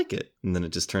really like it. And then it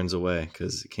just turns away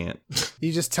because it can't.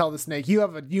 You just tell the snake, you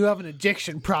have an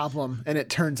addiction problem, and it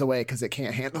turns away because it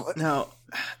can't handle it. Now,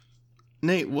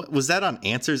 Nate, was that on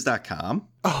answers.com?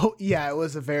 Oh, yeah, it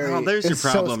was a very... Oh, there's your it's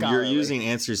so problem. You're scholarly. using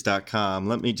answers.com.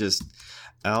 Let me just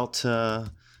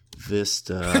Alta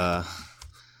Vista.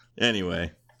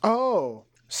 Anyway. Oh,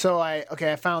 so I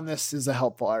found this is a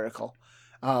helpful article.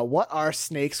 What are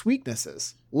Snake's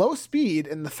weaknesses? Low speed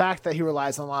and the fact that he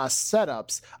relies on a lot of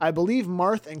setups. I believe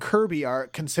Marth and Kirby are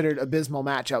considered abysmal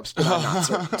matchups, but I'm not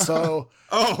certain. So,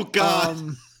 Oh,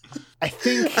 God. I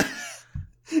think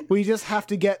we just have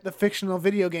to get the fictional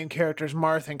video game characters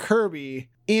Marth and Kirby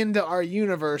into our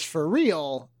universe for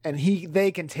real, and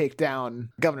they can take down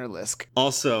Governor Lisk.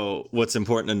 Also, what's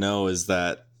important to know is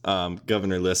that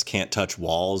Governor Lisk can't touch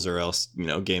walls or else,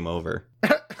 game over.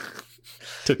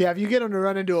 Yeah, if you get him to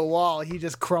run into a wall, he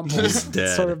just crumbles. He's dead.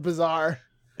 It's sort of bizarre.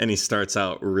 And he starts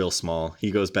out real small. He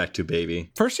goes back to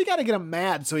baby. First, you got to get him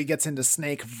mad so he gets into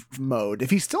snake mode. If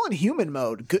he's still in human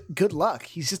mode, good luck.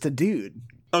 He's just a dude.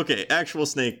 Okay, actual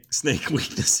snake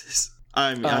weaknesses.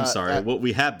 I'm sorry. What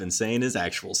we have been saying is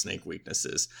actual snake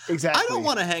weaknesses. Exactly. I don't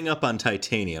want to hang up on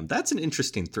titanium. That's an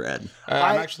interesting thread.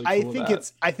 I'm actually cool with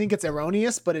that. I think it's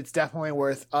erroneous, but it's definitely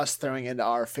worth us throwing into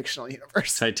our fictional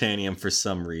universe. Titanium for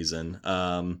some reason.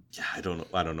 Yeah, I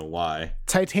don't know why.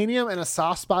 Titanium and a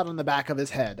soft spot on the back of his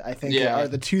head, I think, are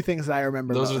the two things that I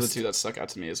remember Those most. are the two that stuck out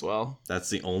to me as well. That's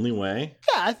the only way.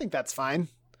 Yeah, I think that's fine.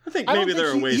 I think maybe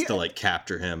there are ways to like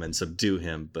capture him and subdue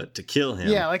him, but to kill him.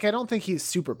 Yeah, like I don't think he's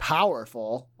super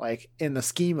powerful, like in the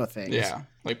scheme of things. Yeah,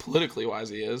 like politically wise,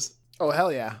 he is. Oh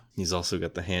hell yeah. He's also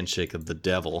got the handshake of the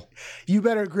devil. You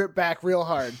better grip back real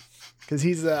hard, because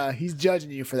he's judging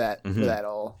you for that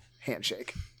old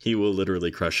handshake. He will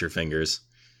literally crush your fingers.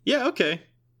 Yeah, okay.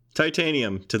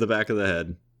 Titanium to the back of the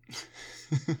head.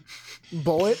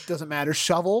 Bullet, doesn't matter.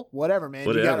 Shovel, whatever, man.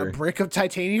 Whatever. You got a brick of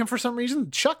titanium for some reason?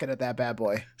 Chuck it at that bad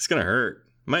boy. It's gonna hurt.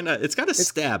 Might not. It's got a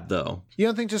stab though. You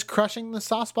don't think just crushing the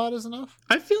soft spot is enough?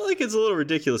 I feel like it's a little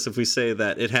ridiculous if we say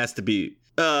that it has to be.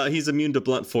 He's immune to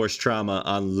blunt force trauma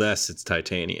unless it's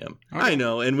titanium. Okay. I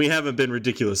know, and we haven't been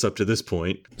ridiculous up to this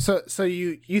point. So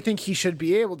you think he should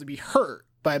be able to be hurt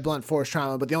by blunt force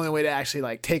trauma, but the only way to actually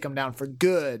like take him down for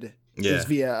good is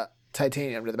via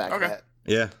titanium to the back of the head.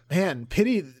 Yeah. Man,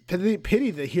 pity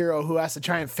the hero who has to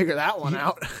try and figure that one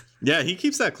out. Yeah, he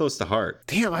keeps that close to heart.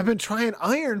 Damn, I've been trying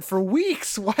iron for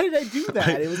weeks. Why did I do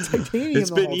that? It was titanium. It's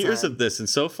been years of this, and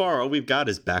so far all we've got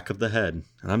is back of the head.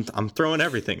 And I'm throwing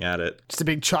everything at it. Just a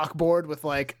big chalkboard with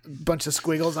like a bunch of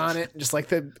squiggles on it, just like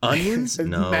the onions,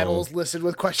 no. Medals listed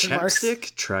with question marks.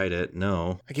 Chapstick? Tried it.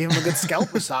 No. I gave him a good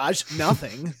scalp massage.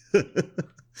 Nothing.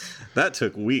 That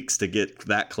took weeks to get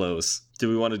that close. Do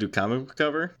we want to do comic book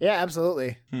cover? Yeah,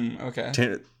 absolutely.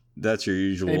 Okay. That's your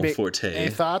usual forte. Any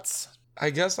thoughts? I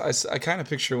guess I kind of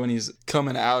picture when he's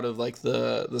coming out of like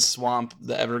the swamp,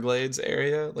 the Everglades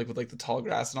area, like with like the tall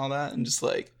grass and all that, and just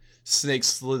like snakes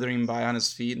slithering by on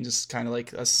his feet and just kind of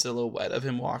like a silhouette of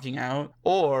him walking out,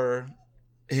 or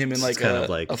him in like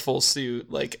a full suit,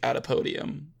 like at a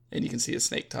podium, and you can see his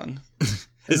snake tongue.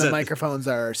 And the microphones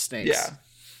are snakes. Yeah.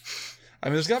 I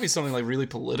mean, there's got to be something like really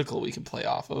political we can play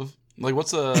off of. Like,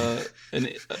 what's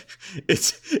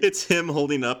It's him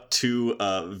holding up two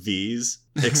V's,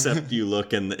 except you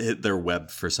look and they're webbed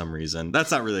for some reason.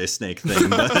 That's not really a snake thing,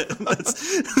 but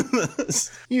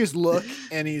that's... You just look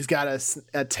and he's got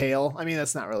a tail. I mean,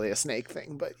 that's not really a snake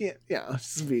thing, but yeah,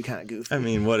 it's just be kind of goofy. I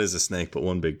mean, what is a snake but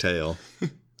one big tail?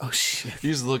 Oh shit!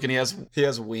 You just look and he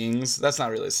has wings. That's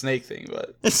not really a snake thing,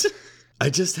 but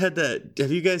I just had that.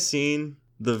 Have you guys seen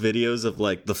the videos of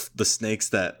like the snakes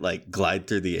that like glide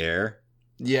through the air?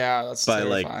 Yeah, that's by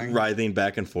terrifying. Like writhing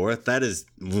back and forth. That is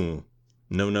no.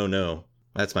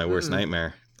 That's my worst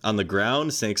nightmare. On the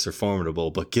ground, snakes are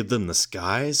formidable, but give them the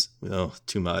skies? Oh,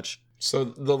 too much. So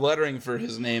the lettering for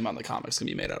his name on the comics can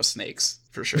be made out of snakes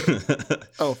for sure.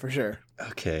 Oh, for sure.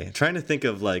 Okay, I'm trying to think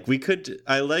of like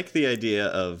I like the idea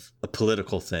of a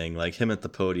political thing, like him at the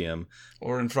podium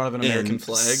or in front of an American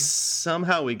flag.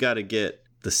 Somehow we got to get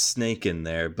the snake in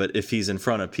there, but if he's in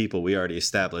front of people, we already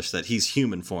established that he's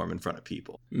human form in front of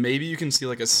people. Maybe you can see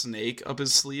like a snake up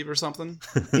his sleeve or something.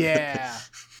 Yeah.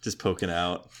 Just poking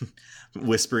out,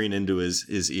 whispering into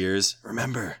his ears.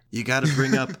 Remember, you got to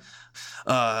bring up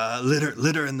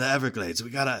litter in the Everglades.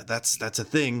 That's a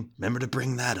thing. Remember to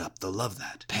bring that up. They'll love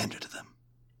that. Pander to them.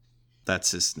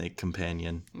 That's his snake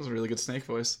companion. That was a really good snake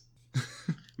voice.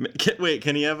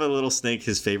 Can he have a little snake?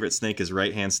 His favorite snake is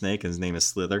right-hand snake, and his name is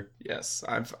Slither. Yes,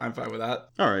 I'm fine with that.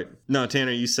 All right. No,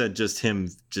 Tanner, you said just him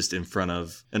just in front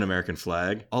of an American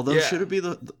flag. Although, should it be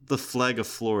the flag of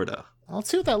Florida? Let's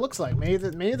see what that looks like. Maybe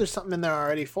there's something in there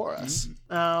already for us.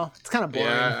 Oh, it's kind of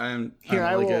boring.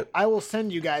 Yeah, I will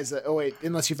send you guys. Oh wait,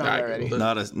 unless you found it already.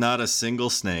 Not a single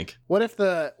snake. What if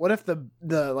the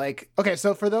like? Okay,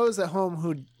 so for those at home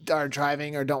who are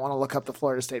driving or don't want to look up the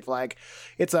Florida state flag,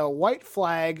 it's a white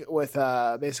flag with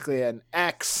basically an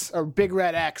X or big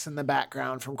red X in the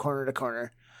background from corner to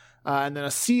corner. And then a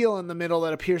seal in the middle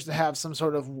that appears to have some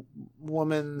sort of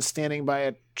woman standing by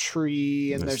a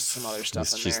tree, and there's some other stuff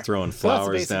in there. She's throwing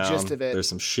flowers down. Gist of it. There's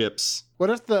some ships.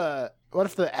 What if the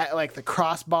like the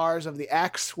crossbars of the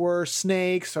X were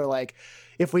snakes, or like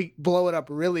if we blow it up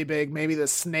really big, maybe the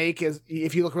snake is,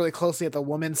 if you look really closely at the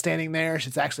woman standing there,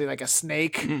 it's actually like a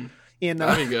snake in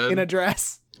a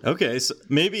dress. Okay, so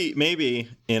maybe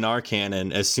in our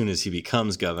canon, as soon as he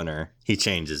becomes governor, he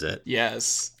changes it.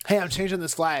 Yes. Hey, I'm changing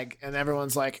this flag, and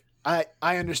everyone's like, I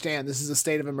understand. This is a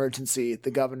state of emergency.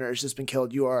 The governor has just been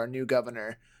killed. You are our new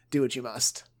governor. Do what you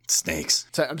must. Snakes.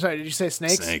 So, I'm sorry, did you say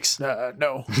snakes? Snakes.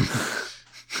 No.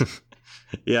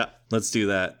 Yeah, let's do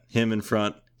that. Him in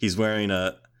front. He's wearing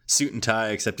a suit and tie,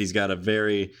 except he's got a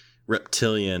very,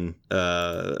 reptilian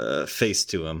face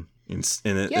to him. And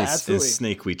it's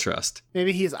Snake we trust.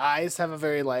 Maybe his eyes have a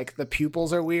very like the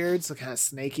pupils are weird, so kind of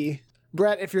snaky.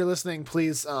 Brett, if you're listening,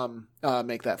 please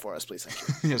make that for us, please.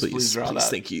 Thank you. Yes, please draw that.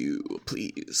 Thank you,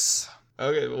 please.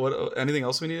 Okay, what? Anything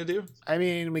else we need to do? I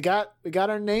mean, we got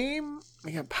our name,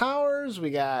 we got powers,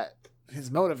 we got his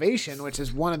motivation, which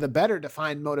is one of the better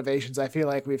defined motivations I feel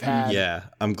like we've had. Yeah,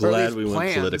 I'm glad we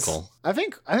went political. I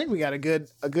think we got a good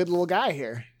little guy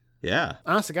here. Yeah.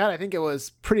 Honest to God, I think it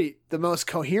was the most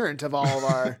coherent of all of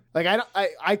our. Like,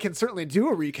 I can certainly do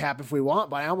a recap if we want,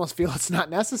 but I almost feel it's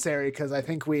not necessary because I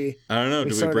think we. I don't know.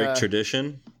 Do we break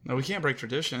tradition? No, we can't break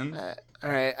tradition. All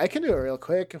right, I can do it real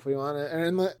quick if we want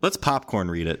to. Let's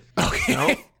popcorn read it. Okay.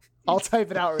 Nope. I'll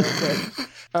type it out real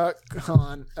quick. Hold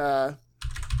on.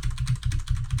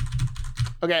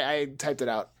 Okay, I typed it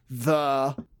out.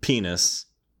 The penis.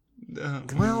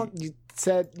 Well, you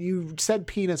said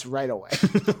penis right away.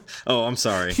 Oh, I'm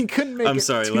sorry. You couldn't make it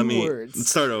sorry. two words. Let's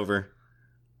start over.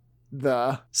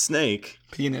 The snake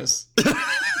penis.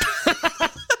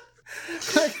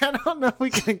 Like, I don't know if we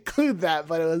can include that,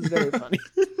 but it was very funny.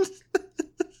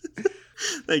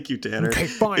 Thank you, Tanner. Okay,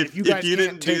 fine. If you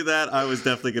didn't do that, I was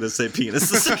definitely going to say penis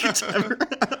the second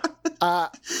time.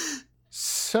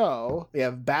 So we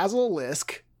have Basil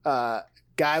Lisk,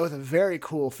 guy with a very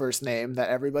cool first name that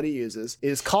everybody uses,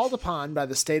 is called upon by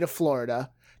the state of Florida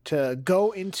to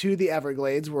go into the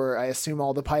Everglades, where I assume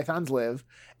all the pythons live,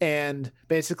 and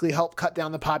basically help cut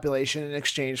down the population in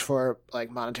exchange for like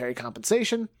monetary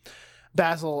compensation.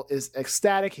 Basil is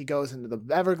ecstatic. He goes into the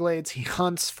Everglades. He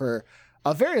hunts for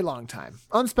a very long time,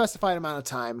 unspecified amount of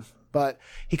time, but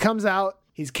he comes out.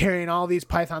 He's carrying all these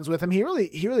pythons with him. He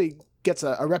really gets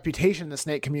a reputation in the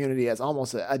snake community as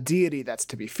almost a deity that's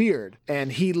to be feared.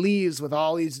 And he leaves with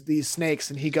all these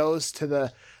snakes, and he goes to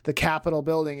the Capitol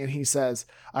building and he says,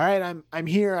 "All right, I'm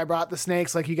here. I brought the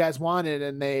snakes like you guys wanted."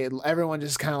 And everyone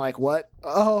just kind of like, "What?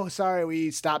 Oh, sorry, we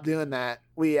stopped doing that.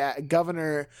 We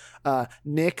Governor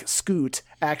Nick Scoot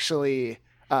actually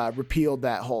repealed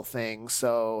that whole thing.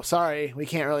 So sorry, we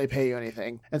can't really pay you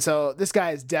anything." And so this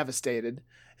guy is devastated.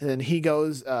 And then he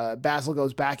goes, Basil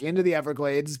goes back into the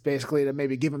Everglades, basically to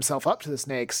maybe give himself up to the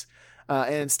snakes.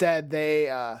 And instead, they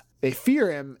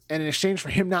fear him, and in exchange for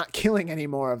him not killing any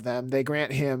more of them, they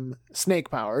grant him snake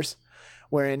powers,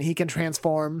 wherein he can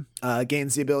transform,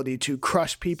 gains the ability to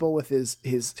crush people with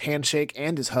his handshake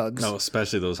and his hugs. Oh,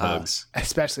 especially those hugs.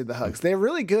 Especially the hugs. They're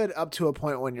really good up to a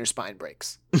point when your spine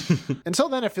breaks. Until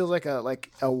then, it feels like a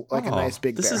nice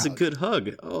big bear This is hug. a good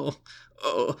hug.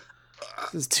 Oh.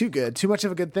 This is too good. Too much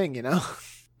of a good thing, you know?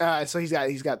 So he's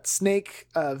got snake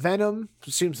venom,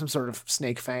 assume some sort of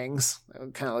snake fangs. That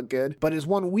would kind of look good. But his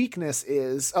one weakness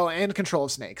is... Oh, and control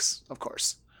of snakes, of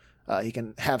course. He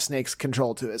can have snakes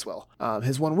controlled too as well.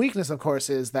 His one weakness, of course,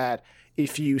 is that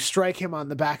if you strike him on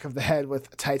the back of the head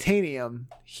with titanium,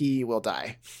 he will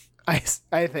die. I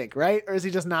think, right? Or is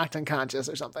he just knocked unconscious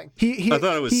or something? I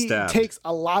thought it was stabbed. He takes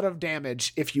a lot of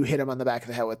damage if you hit him on the back of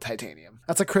the head with titanium.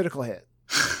 That's a critical hit.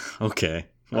 Okay,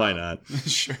 why not?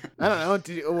 Sure. I don't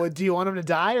know. Do you want him to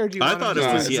die, or do you? I thought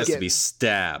it was he has to be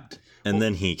stabbed, and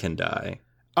then he can die.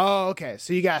 Oh, okay.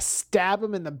 So you gotta stab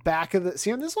him in the back of the.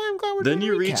 See, this is why I'm glad we're. Then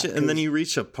doing you a reach recap, it, and then you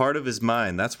reach a part of his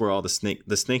mind. That's where all the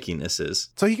snakiness is.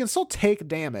 So he can still take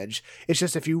damage. It's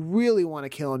just if you really want to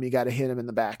kill him, you got to hit him in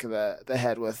the back of the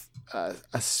head with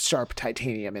a sharp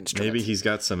titanium instrument. Maybe he's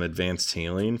got some advanced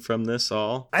healing from this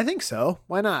all. I think so.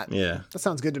 Why not? Yeah, that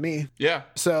sounds good to me. Yeah.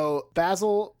 So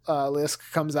Basil Lisk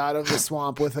comes out of the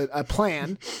swamp with a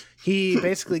plan. He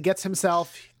basically gets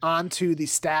himself onto the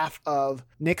staff of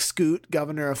Nick Scoot,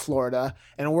 governor of Florida,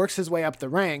 and works his way up the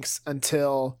ranks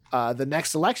until the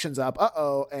next election's up.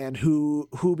 And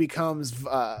who becomes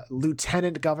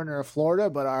lieutenant governor of Florida,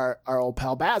 but our old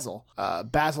pal Basil.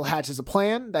 Basil hatches a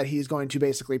plan that he's going to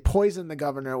basically poison the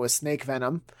governor with snake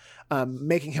venom,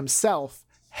 making himself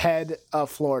head of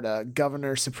Florida,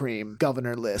 Governor Supreme,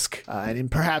 Governor Lisk. And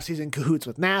perhaps he's in cahoots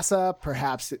with NASA.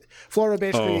 Perhaps Florida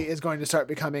basically is going to start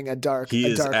becoming a dark He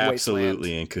is wasteland.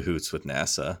 absolutely in cahoots with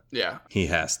NASA. Yeah. He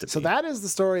has to be. So that is the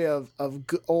story of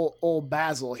old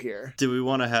Basil here. Do we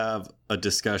want to have a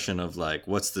discussion of like,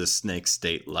 what's the snake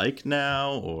state like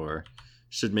now? Or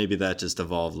should maybe that just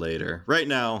evolve later? Right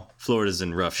now, Florida's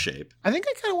in rough shape. I think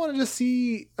I kind of wanted to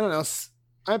see, I don't know,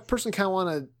 I personally kind of want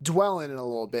to dwell in it a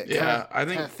little bit. Yeah, I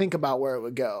think about where it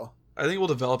would go. I think we'll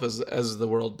develop as the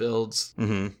world builds.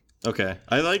 Mm-hmm. Okay,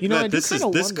 I like that.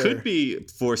 This could be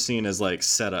foreseen as like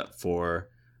setup for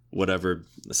whatever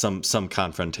some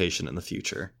confrontation in the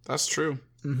future. That's true.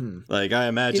 Mm-hmm. Like I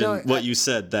imagine you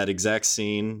said, that exact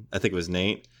scene. I think it was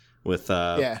Nate with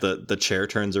the chair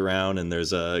turns around and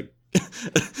there's a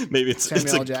Maybe it's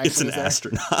Samuel L. Jackson it's an is there.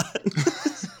 astronaut.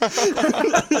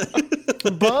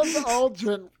 Buzz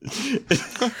Aldrin.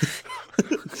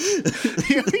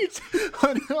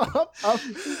 up,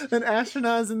 an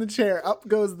astronaut is in the chair. Up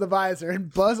goes the visor,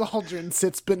 and Buzz Aldrin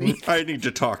sits beneath. I need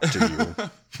to talk to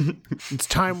you. It's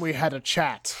time we had a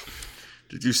chat.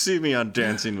 Did you see me on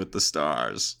Dancing with the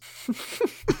Stars?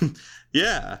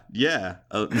 Yeah.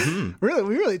 Really,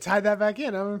 we really tied that back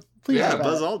in. I'm pleased Yeah, about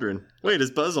Buzz it. Aldrin. Wait,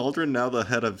 is Buzz Aldrin now the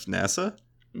head of NASA?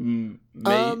 Mate.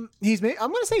 He's. I'm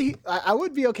gonna say I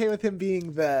would be okay with him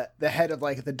being the head of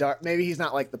like the dark. Maybe he's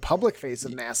not like the public face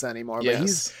of NASA anymore, but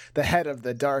he's the head of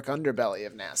the dark underbelly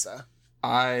of NASA.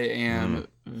 I am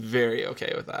very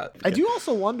okay with that. I do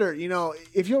also wonder,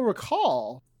 if you'll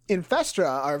recall, Infestra,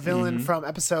 our villain from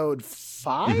episode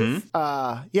 5,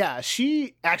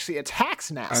 she actually attacks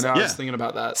NASA. I know. I Yeah. was thinking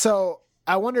about that. So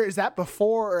I wonder, is that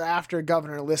before or after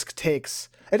Governor Lisk takes?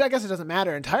 I guess it doesn't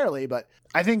matter entirely, but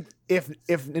I think if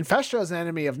Infestra is an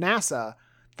enemy of NASA,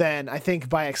 then I think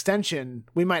by extension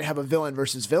we might have a villain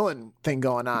versus villain thing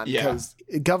going on, Yeah. because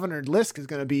Governor Lisk is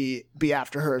going to be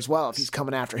after her as well if he's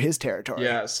coming after his territory.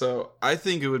 Yeah, so I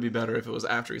think it would be better if it was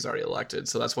after he's already elected.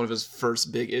 So that's one of his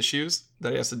first big issues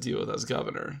that he has to deal with as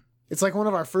governor. It's like one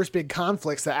of our first big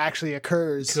conflicts that actually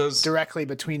occurs 'Cause- directly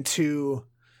between two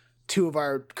of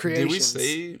our creations. Did we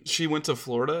say she went to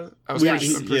Florida? I was Yeah,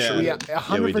 pretty, I'm pretty yeah. sure. We we got did.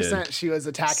 100% she was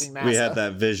attacking NASA. We had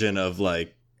that vision of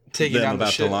like Taking them down the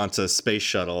about to ship. launch a space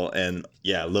shuttle, and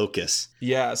Locust.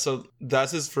 Yeah, so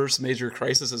that's his first major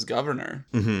crisis as governor.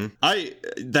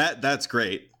 That's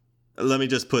great. Let me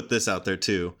just put this out there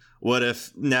too. What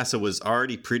if NASA was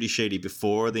already pretty shady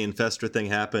before the Infestra thing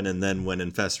happened, and then when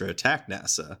Infestra attacked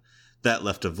NASA, that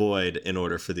left a void in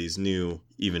order for these new,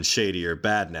 even shadier,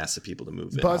 bad NASA people to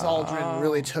move in? Buzz Aldrin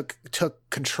really took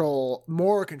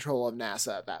more control of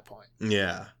NASA at that point.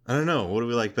 Yeah. I don't know. What do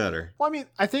we like better? Well, I mean,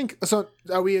 I think so.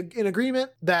 Are we in agreement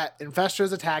that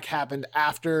Infestra's attack happened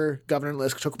after Governor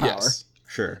Lisk took power? Yes.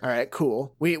 Sure. All right,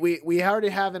 cool. We already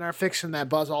have in our fiction that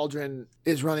Buzz Aldrin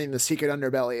is running the secret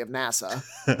underbelly of NASA.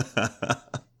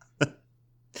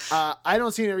 I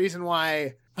don't see any reason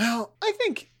why. Well,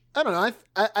 I don't know.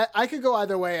 I could go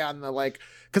either way on the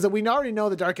because we already know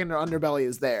the dark underbelly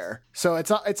is there. So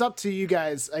it's up to you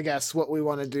guys, I guess, what we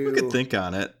want to do. We could think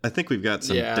on it. I think we've got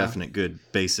some Yeah. definite good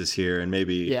bases here, and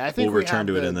maybe I think we'll we return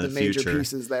have to it in the major future.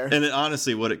 pieces there. And then,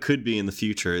 honestly, what it could be in the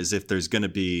future is if there's going to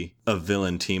be a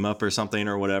villain team up or something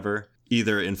or whatever.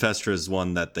 Either Infestra is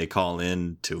one that they call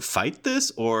in to fight this,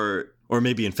 or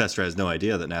maybe Infestra has no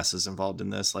idea that NASA's involved in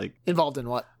this. Involved in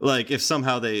what? Like if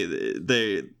somehow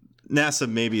NASA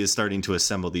maybe is starting to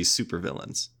assemble these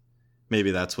supervillains.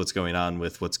 Maybe that's what's going on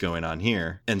with what's going on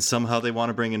here. And somehow they want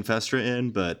to bring Infestra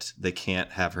in, but they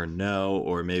can't have her know,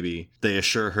 or maybe they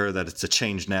assure her that it's a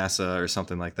changed NASA or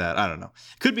something like that. I don't know.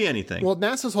 Could be anything. Well,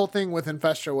 NASA's whole thing with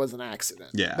Infestra was an accident.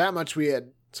 Yeah. That much we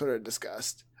had sort of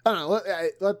discussed. I don't know.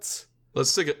 Let's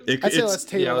stick it. I'd say let's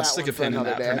table let's that stick one a for pin in another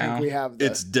that day. for I now. think we have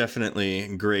It's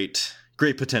definitely great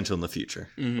potential in the future.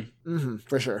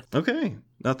 for sure. Okay.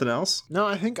 Nothing else? No,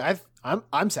 I think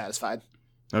I'm satisfied.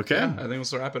 Okay. Yeah, I think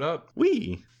we'll wrap it up.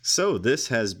 So this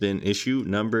has been issue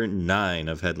number 9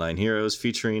 of Headline Heroes,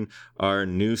 featuring our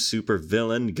new super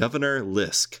villain, Governor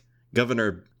Lisk.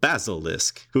 Governor Basil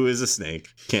Lisk, who is a snake.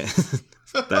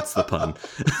 That's the pun.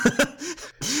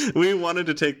 We wanted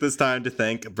to take this time to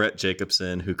thank Brett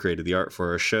Jacobson, who created the art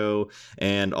for our show,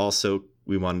 and also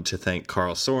we wanted to thank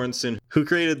Carl Sorensen, who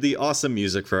created the awesome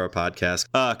music for our podcast.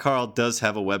 Carl does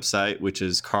have a website, which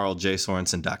is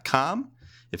carljsorensen.com.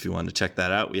 If you want to check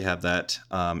that out, we have that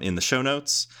in the show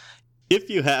notes. If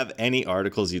you have any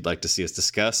articles you'd like to see us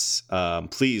discuss,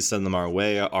 please send them our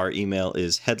way. Our email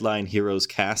is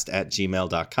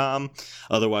headlineheroescast@gmail.com.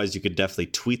 Otherwise, you could definitely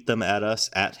tweet them at us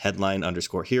at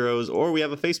headline_heroes, or we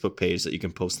have a Facebook page that you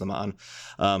can post them on.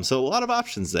 So a lot of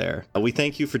options there. We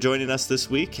thank you for joining us this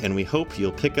week, and we hope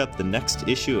you'll pick up the next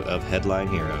issue of Headline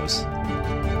Heroes.